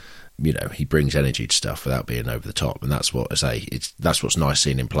a, you know, he brings energy to stuff without being over the top. And that's what I say, that's what's nice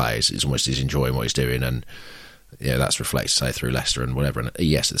seeing him play, is almost he's enjoying what he's doing. And yeah, that's reflected, say, through Leicester and whatever. And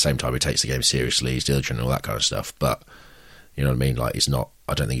yes, at the same time, he takes the game seriously, he's diligent and all that kind of stuff. But you know what I mean? Like, he's not,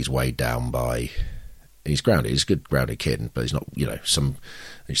 I don't think he's weighed down by, he's grounded, he's a good grounded kid, but he's not, you know,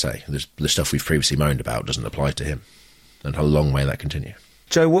 the stuff we've previously moaned about doesn't apply to him. And how long may that continue?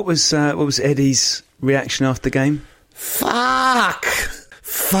 Joe, what was Eddie's reaction after the game?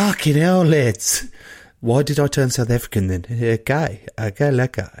 Fucking hell, lads. Why did I turn South African then? Okay,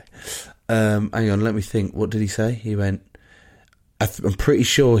 that guy. Hang on, let me think. What did he say? He went, I'm pretty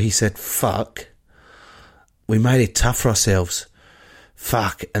sure he said, fuck. We made it tough for ourselves.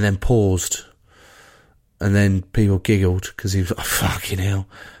 Fuck. And then paused. And then people giggled because he was like, fucking hell.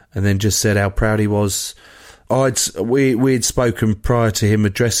 And then just said how proud he was. We'd spoken prior to him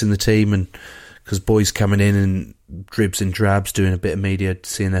addressing the team, and because boys coming in and dribs and drabs, doing a bit of media,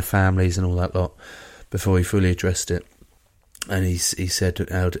 seeing their families and all that lot, before he fully addressed it. And he said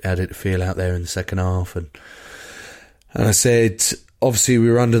how did it feel out there in the second half, and I said obviously we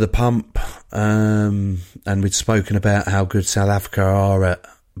were under the pump, and we'd spoken about how good South Africa are at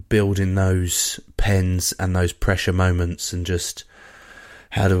building those pens and those pressure moments, and just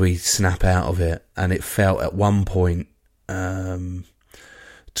how do we snap out of it. And it felt at one point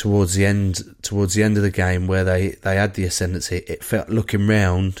towards the end of the game where they had the ascendancy, it felt, looking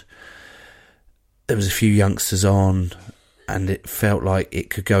round, there was a few youngsters on, and it felt like it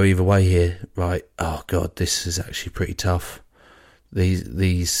could go either way here. Right, oh God, this is actually pretty tough.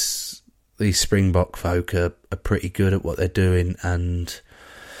 These Springbok folk are pretty good at what they're doing, and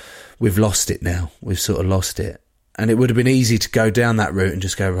we've lost it now. We've sort of lost it. And it would have been easy to go down that route and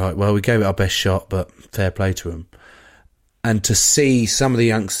just go, right, well, we gave it our best shot, but fair play to them. And to see some of the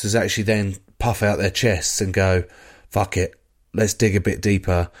youngsters actually then puff out their chests and go, fuck it, let's dig a bit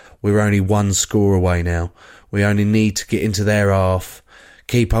deeper. We're only one score away now. We only need to get into their half,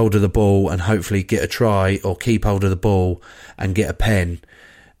 keep hold of the ball and hopefully get a try, or keep hold of the ball and get a pen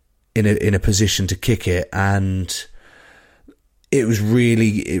in a position to kick it. And it was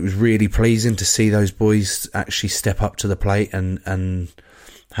really pleasing to see those boys actually step up to the plate and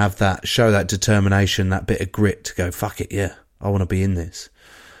have that, show that determination, that bit of grit to go, fuck it, yeah, I want to be in this.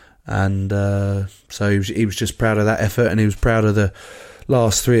 And so he was just proud of that effort, and he was proud of the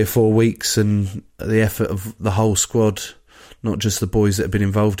last 3 or 4 weeks and the effort of the whole squad, not just the boys that have been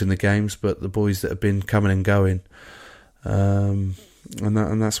involved in the games, but the boys that have been coming and going. And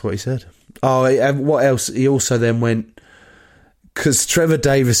that's what he said. Oh, and what else? He also then went, because Trevor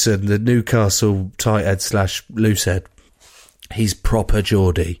Davison, the Newcastle tight head / loose head, he's proper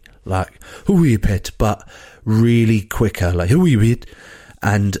Geordie, like, who are you, pet? But really quicker, like, who are you, pet?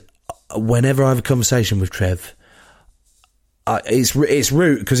 And whenever I have a conversation with Trev, it's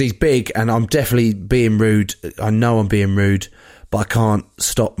rude because he's big, and I'm definitely being rude. I know I'm being rude, but I can't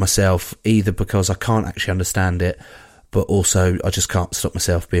stop myself, either because I can't actually understand it, but also I just can't stop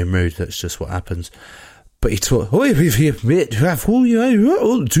myself being rude. That's just what happens. But he taught, and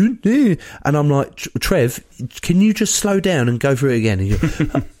I'm like, Trev, can you just slow down and go through it again? And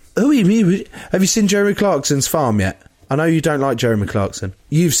have you seen Jeremy Clarkson's Farm yet? I know you don't like Jeremy Clarkson.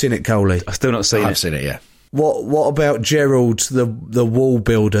 You've seen it, Coley. I've still not seen it. I've seen it, yeah. What about Gerald, the wall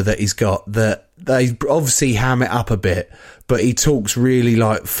builder that he's got? That they obviously ham it up a bit, but he talks really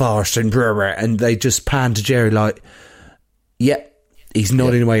like fast and they just pan to Jerry like, yep. He's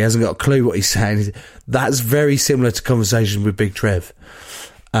nodding away. He hasn't got a clue what he's saying. That's very similar to conversation with Big Trev.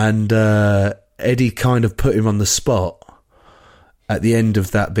 And Eddie kind of put him on the spot at the end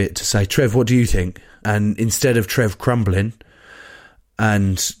of that bit to say, Trev, what do you think? And instead of Trev crumbling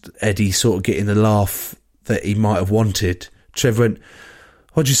and Eddie sort of getting the laugh that he might have wanted, Trev went,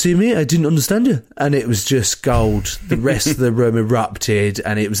 "What'd you see me? I didn't understand you." And it was just gold. The rest of the room erupted,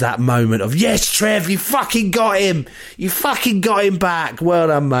 and it was that moment of, yes, Trev, you fucking got him. You fucking got him back. Well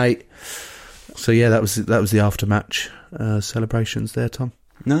done, mate. So yeah, that was the after-match celebrations there, Tom.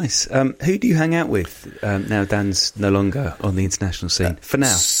 Nice. Who do you hang out with now Dan's no longer on the international scene, for now?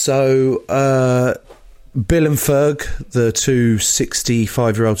 So, Bill and Ferg, the two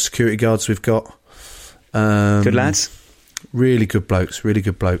 65-year-old security guards we've got. Good lads. Really good blokes.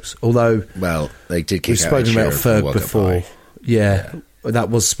 Although, well, they did kick we've spoken about Ferg before. Yeah, that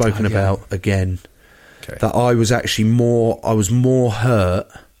was spoken about again. Okay. That I was more hurt.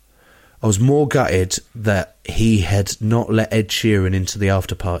 I was more gutted that he had not let Ed Sheeran into the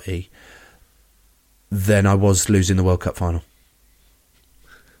after party than I was losing the World Cup final.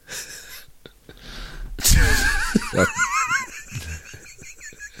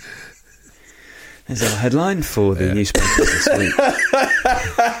 There's our headline for the newspaper this week.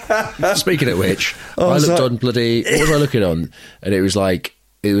 Speaking of which, I looked on bloody... What was I looking on? And it was like...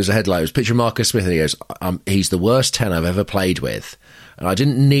 It was a headline. It was a picture of Marcus Smith, and he goes, he's the worst 10 I've ever played with. And I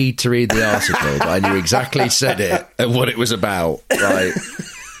didn't need to read the article, but I knew exactly said it and what it was about. Like,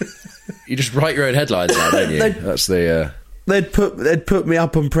 you just write your own headlines now, don't you? That's the... They'd put me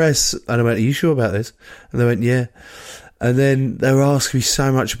up on press, and I went, "Are you sure about this?" And they went, "Yeah." And then they were asking me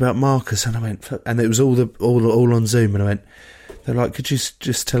so much about Marcus, and I went, and it was all on Zoom, and I went, they're like, "Could you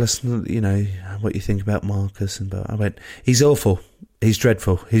just tell us, what you think about Marcus?" And I went, "He's awful. He's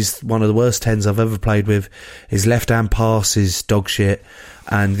dreadful. He's one of the worst 10s I've ever played with. His left-hand pass is dog shit,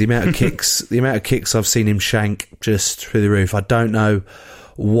 and the amount of kicks I've seen him shank just through the roof. I don't know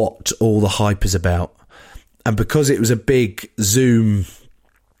what all the hype is about." And because it was a big Zoom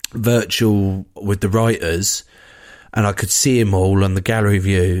virtual with the writers, and I could see them all on the gallery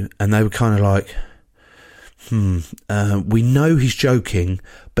view, and they were kind of like, we know he's joking,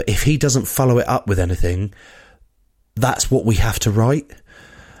 but if he doesn't follow it up with anything, that's what we have to write.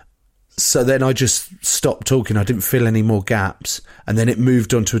 So then I just stopped talking. I didn't fill any more gaps. And then it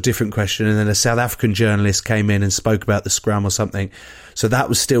moved on to a different question. And then a South African journalist came in and spoke about the scrum or something. So that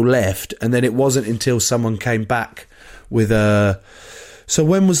was still left. And then it wasn't until someone came back with so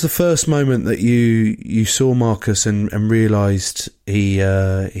when was the first moment that you saw Marcus and realised he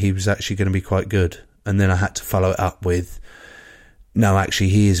was actually going to be quite good? And then I had to follow it up with, no, actually,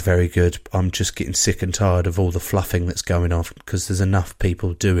 he is very good. I'm just getting sick and tired of all the fluffing that's going on because there's enough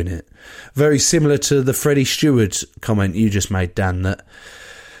people doing it. Very similar to the Freddie Stewart comment you just made, Dan, that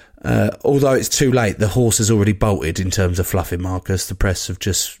although it's too late, the horse has already bolted in terms of fluffing Marcus. The press have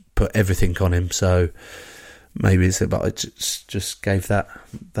just put everything on him. So maybe it's about it just gave that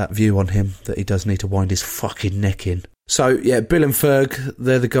view on him that he does need to wind his fucking neck in. So, yeah, Bill and Ferg,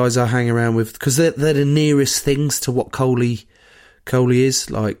 they're the guys I hang around with because they're the nearest things to what Coley is,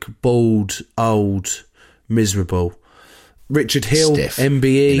 like bald, old, miserable. Richard Hill, stiff,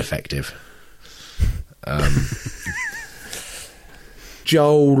 MBE. Ineffective.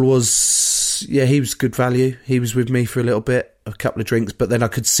 Joel was, he was good value. He was with me for a little bit, a couple of drinks, but then I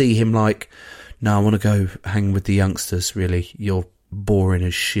could see him like, no, I want to go hang with the youngsters, really. You're boring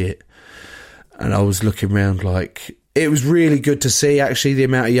as shit. And I was looking around like, it was really good to see, actually, the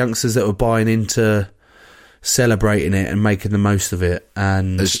amount of youngsters that were buying into celebrating it and making the most of it.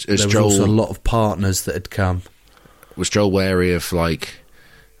 And there was also a lot of partners that had come. Was Joel wary of, like,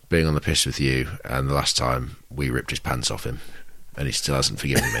 being on the piss with you, and the last time we ripped his pants off him, and he still hasn't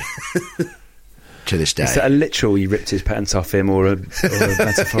forgiven me? To this day. Is that a literal you ripped his pants off him, or a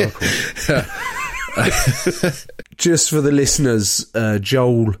metaphorical? Just for the listeners,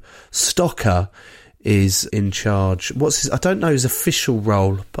 Joel Stocker is in charge. I don't know his official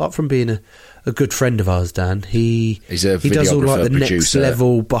role, apart from being a good friend of ours, Dan. He does all like the producer, next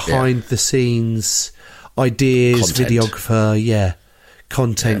level behind the scenes ideas, content. Videographer,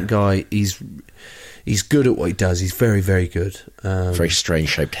 content guy. He's good at what he does. He's very, very good. Very strange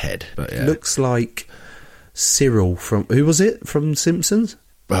shaped head, but yeah. Looks like Cyril from, who was it, from Simpsons?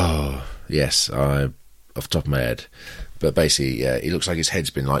 Oh yes, off the top of my head. But basically, yeah, he looks like his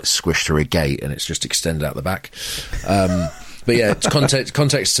head's been like squished through a gate and it's just extended out the back. But yeah,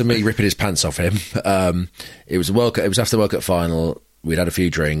 context to me ripping his pants off him. It was It was after the World Cup final. We'd had a few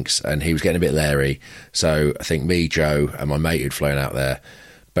drinks and he was getting a bit leery. So I think me, Joe, and my mate who'd flown out there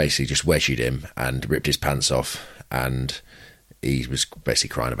basically just wedgied him and ripped his pants off. And he was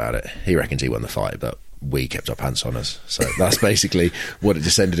basically crying about it. He reckons he won the fight, but we kept our pants on us. So that's basically what it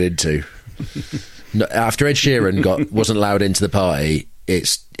descended into. No, after Ed Sheeran wasn't allowed into the party,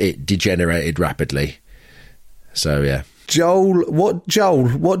 it degenerated rapidly. So yeah. Joel,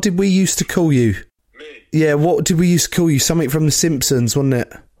 what did we used to call you? Me? Yeah, what did we used to call you? Something from The Simpsons, wasn't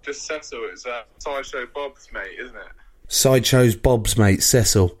it? Just Cecil. It's Sideshow Bob's mate, isn't it? Sideshow's Bob's mate,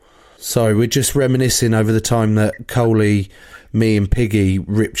 Cecil. Sorry, we're just reminiscing over the time that Coley, me and Piggy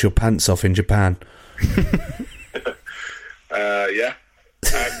ripped your pants off in Japan. Yeah.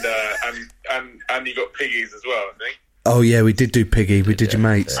 And you got Piggies as well, I think. Oh yeah, we did do Piggy. We did your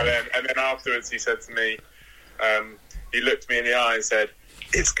mates. And then afterwards he said to me, he looked me in the eye and said,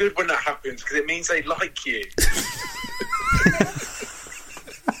 "It's good when that happens because it means they like you."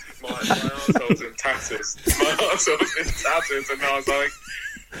 my arsehole was in tatters. And I was like,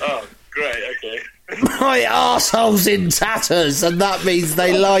 "Oh, great, okay." My arsehole's in tatters, and that means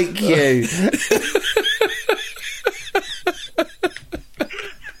they like you.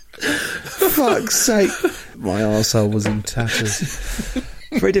 Fuck's sake. My arsehole was in tatters.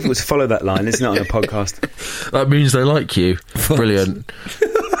 Very difficult to follow that line, isn't it, on a podcast? That means they like you. Brilliant.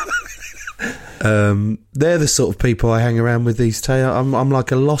 They're the sort of people I hang around with these days. I'm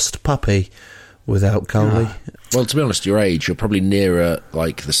like a lost puppy without Coley. Well, to be honest, your age, you're probably nearer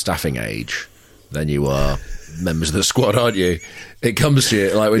like the staffing age than you are members of the squad, aren't you? It comes to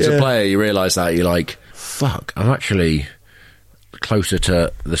you, like when you're a player, you realise that, you're like, fuck, I'm actually closer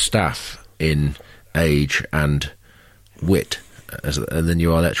to the staff in age and wit than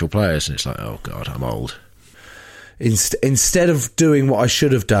you are the actual players, and it's like, oh god, I'm old. Instead of doing what I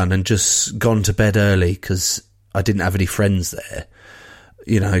should have done and just gone to bed early because I didn't have any friends there,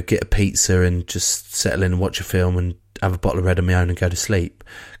 you know, get a pizza and just settle in and watch a film and have a bottle of red on my own and go to sleep,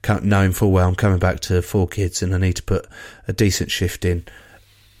 knowing full well I'm coming back to 4 kids and I need to put a decent shift in.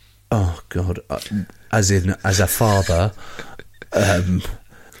 Oh god, as a father,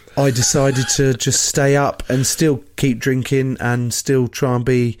 I decided to just stay up and still keep drinking and still try and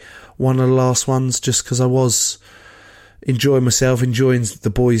be one of the last ones, just because I was enjoying myself, enjoying the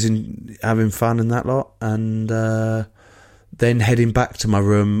boys and having fun and that lot, and then heading back to my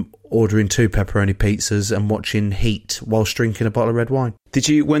room, ordering 2 pepperoni pizzas and watching Heat whilst drinking a bottle of red wine. Did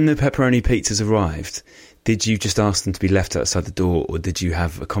you, when the pepperoni pizzas arrived, did you just ask them to be left outside the door, or did you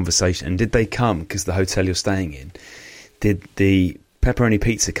have a conversation? And did they come, because the hotel you're staying in, did the pepperoni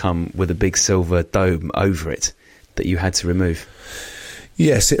pizza come with a big silver dome over it that you had to remove?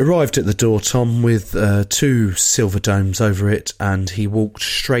 Yes, it arrived at the door, Tom, with 2 silver domes over it, and he walked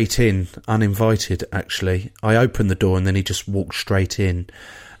straight in, uninvited, actually. I opened the door and then he just walked straight in,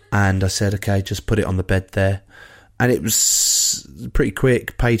 and I said, okay, just put it on the bed there. And it was pretty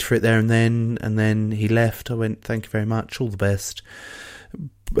quick, paid for it there and then he left. I went, thank you very much, all the best.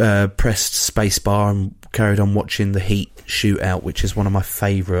 Pressed spacebar and carried on watching the Heat shootout, which is one of my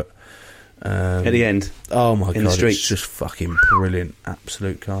favourite. At the end, oh my god, it's just fucking brilliant,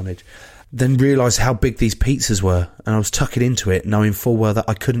 absolute carnage. Then realised how big these pizzas were, and I was tucking into it, knowing full well that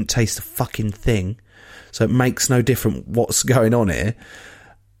I couldn't taste a fucking thing, so it makes no difference what's going on here.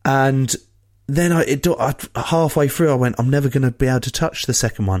 And then I halfway through I went, I'm never going to be able to touch the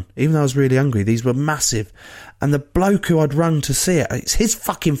second one, even though I was really hungry. These were massive, and the bloke who I'd rung to see it, it's his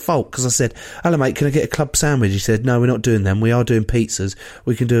fucking fault, because I said, hello mate, can I get a club sandwich? He said, no, we're not doing them, we are doing pizzas,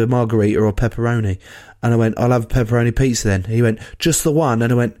 we can do a margarita or a pepperoni. And I went, I'll have a pepperoni pizza then. He went, just the one?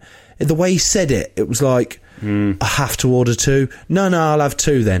 And I went, the way he said it, it was like, I have to order 2. No, I'll have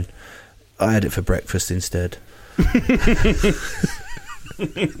 2 then. I had it for breakfast instead.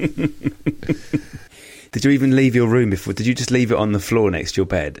 Did you even leave your room before? Did you just leave it on the floor next to your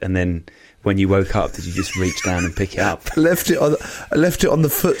bed, and then when you woke up, did you just reach down and pick it up? I left it on the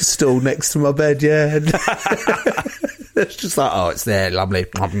footstool next to my bed. Yeah, it's just like, oh, it's there, lovely.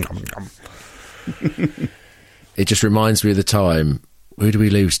 It just reminds me of the time. Who did we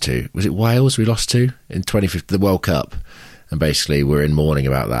lose to? Was it Wales we lost to in 2015, the World Cup? And basically, we're in mourning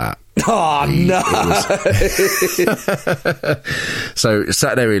about that. Oh, no. So,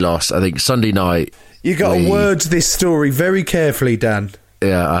 Saturday we lost. I think Sunday night... You got to word this story very carefully, Dan.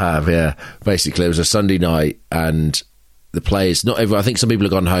 Yeah, I have, yeah. Basically, it was a Sunday night, and the players... Not everyone, I think some people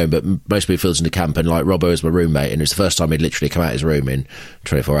have gone home, but most people filled into camp, and like Robbo was my roommate, and it was the first time he'd literally come out of his room in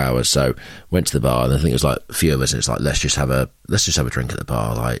 24 hours. So, went to the bar, and I think it was like a few of us, and it's like, let's just have a drink at the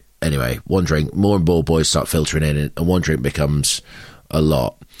bar. Like, anyway, one drink, more and more boys start filtering in, and one drink becomes a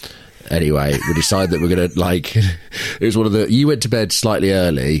lot. Anyway, we decided that we're going to, like, it was one of the, you went to bed slightly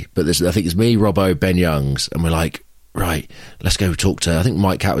early, but I think it's me, Robbo, Ben Youngs, and we're like, right, let's go talk to, I think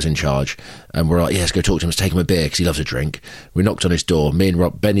Mike Catt was in charge, and we're like, yeah, let's go talk to him, let's take him a beer, because he loves a drink. We knocked on his door,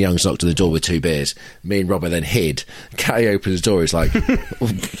 Ben Youngs knocked on the door with 2 beers, me and Robbo then hid. Catty opens his door, he's like,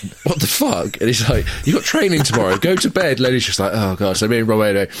 what the fuck? And he's like, you got training tomorrow, go to bed. Lady's just like, oh god. So me and Robbo,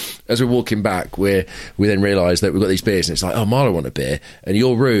 anyway, as we're walking back, we then realise that we've got these beers, and it's like, oh, Marlo want a beer, and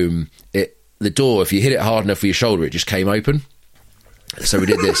your room, the door, if you hit it hard enough with your shoulder, it just came open. So we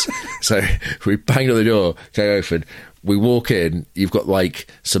did this. So we banged on the door, came open. We walk in, you've got like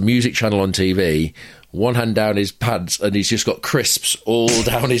some music channel on TV, one hand down his pants, and he's just got crisps all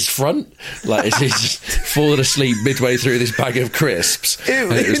down his front. Like he's just fallen asleep midway through this bag of crisps.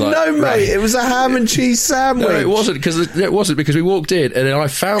 It was a ham and cheese sandwich. No, it wasn't because we walked in, and then I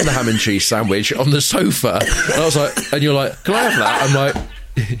found the ham and cheese sandwich on the sofa. And I was like, and you're like, can I have that? I'm like,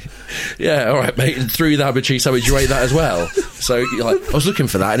 yeah, all right, mate. And through the ham and cheese sandwich, you ate that as well. So like, I was looking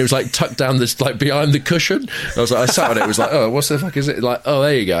for that, and it was like tucked down this, like behind the cushion. I was like, I sat on it. It was like, oh, what the fuck is it? Like, oh,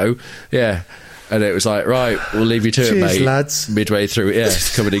 there you go. Yeah. And it was like, right, we'll leave you to it, mate. Lads. Midway through, yeah,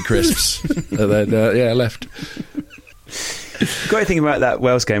 covered in crisps. And then, I left. The great thing about that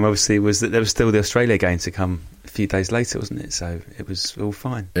Wales game, obviously, was that there was still the Australia game to come a few days later, wasn't it? So it was all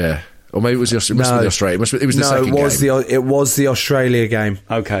fine. Yeah. Or maybe it was the Australia. It was the second game. It was the Australia game.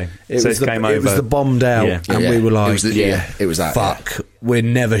 Okay. It was the bombed out, and we were like, it was that. Fuck, we're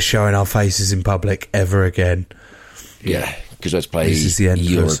never showing our faces in public ever again. Yeah. Because we had to play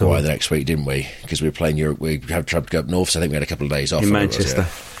Uruguay the next week, didn't we? Because we were playing Europe. We had to go up north, so I think we had a couple of days off. In Manchester.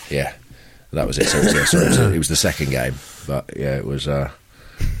 Yeah. That was it. So it was the second game. But yeah, it was... I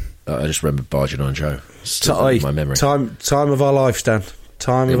just remember barging on Joe. Still in my memory. Time of our lives, Dan.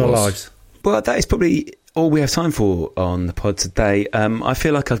 Time of our lives. Well, that is probably all we have time for on the pod today. I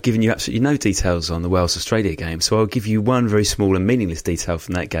feel like I've given you absolutely no details on the Wales-Australia game, so I'll give you one very small and meaningless detail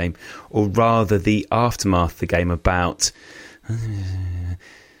from that game, or rather the aftermath of the game about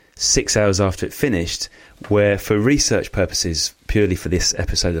 6 hours after it finished, where for research purposes, purely for this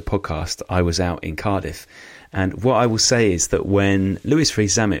episode of the podcast, I was out in Cardiff. And what I will say is that when Louis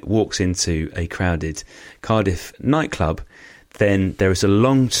Rees-Zammit walks into a crowded Cardiff nightclub, then there is a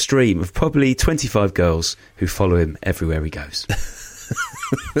long stream of probably 25 girls who follow him everywhere he goes.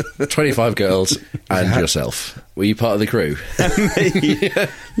 25 girls and yourself. Were you part of the crew?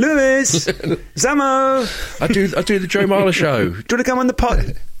 Louis! Zammo! I do the Joe Marler show. Do you want to come on the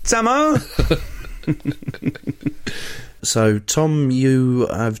pod, Zammo? So, Tom, you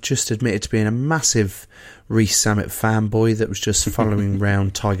have just admitted to being a massive Rees-Zammit fanboy that was just following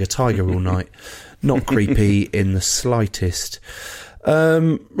round Tiger all night. Not creepy in the slightest.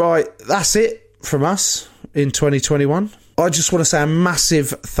 Right, that's it from us in 2021. I just want to say a massive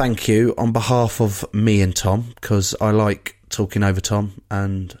thank you on behalf of me and Tom, because I like talking over Tom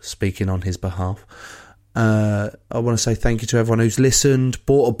and speaking on his behalf. I want to say thank you to everyone who's listened,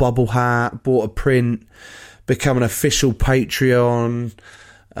 bought a bubble hat, bought a print, become an official Patreon,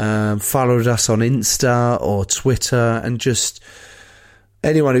 followed us on Insta or Twitter, and just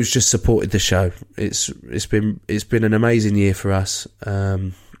anyone who's just supported the show. It's been an amazing year for us,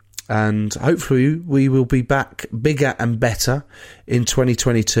 and hopefully we will be back bigger and better in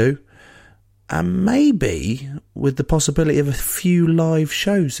 2022, and maybe with the possibility of a few live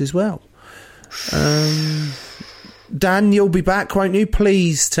shows as well. Dan, you'll be back, won't you?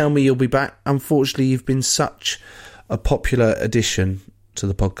 Please tell me you'll be back. Unfortunately, you've been such a popular addition to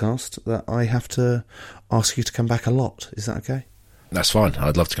the podcast that I have to ask you to come back a lot. Is that okay? That's fine.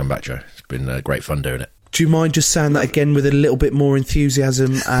 I'd love to come back, Joe. It's been great fun doing it. Do you mind just saying that again with a little bit more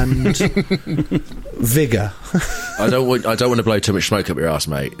enthusiasm and vigour? I don't want to blow too much smoke up your ass,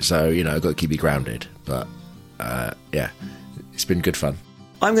 mate. So I've got to keep you grounded. But yeah, it's been good fun.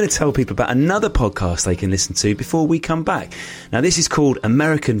 I'm going to tell people about another podcast they can listen to before we come back. Now, this is called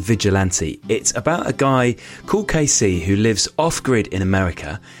American Vigilante. It's about a guy called KC who lives off-grid in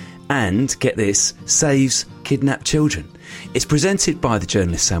America and, get this, saves kidnapped children. It's presented by the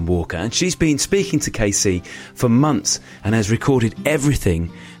journalist Sam Walker, and she's been speaking to KC for months and has recorded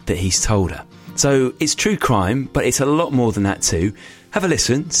everything that he's told her. So it's true crime, but it's a lot more than that too. Have a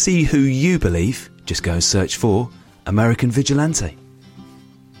listen, see who you believe. Just go and search for American Vigilante.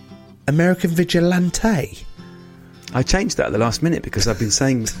 American Vigilante? I changed that at the last minute because I've been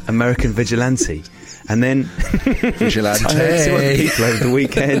saying American Vigilante. And then Vigilante. I heard some other people over the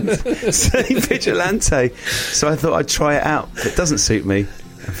weekend saying Vigilante. So I thought I'd try it out. It doesn't suit me.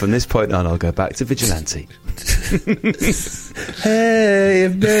 And from this point on, I'll go back to Vigilante. Hey,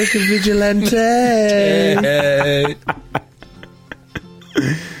 American Vigilante. Hey.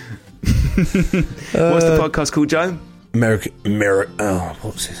 What's the podcast called, Joe?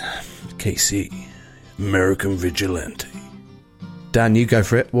 What's his name? KC. American Vigilante. Dan, you go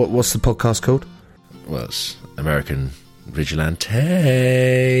for it. What's the podcast called? Well, it's American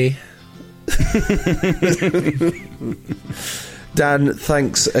Vigilante. Dan,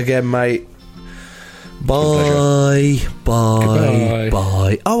 thanks again, mate. Bye.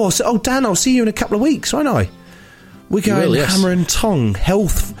 Bye. Oh, Dan, I'll see you in a couple of weeks, won't I? We're going yes. hammer and tongue, hell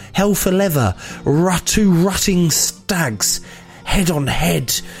for leather, two rutting stags, head on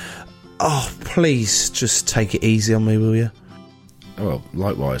head. Oh, please, just take it easy on me, will you? Oh, well,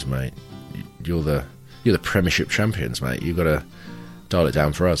 likewise, mate. You're the Premiership champions, mate. You've got to dial it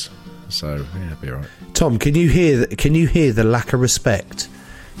down for us. So yeah, be all right. Tom, can you hear the lack of respect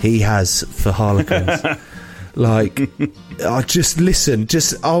he has for Harlequins?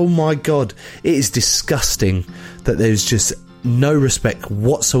 Oh my God, it is disgusting that there's just no respect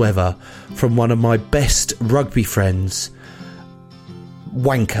whatsoever from one of my best rugby friends,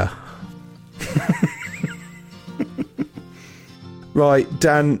 wanker. Right,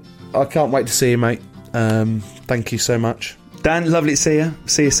 Dan, I can't wait to see you, mate. Thank you so much. Dan, lovely to see you.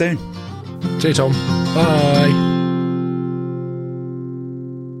 See you soon. See you, Tom. Bye.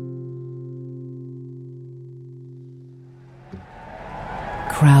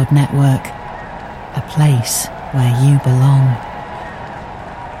 Crowd Network, a place where you belong.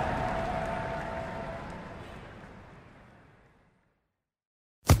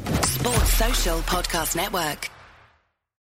 Sports Social Podcast Network.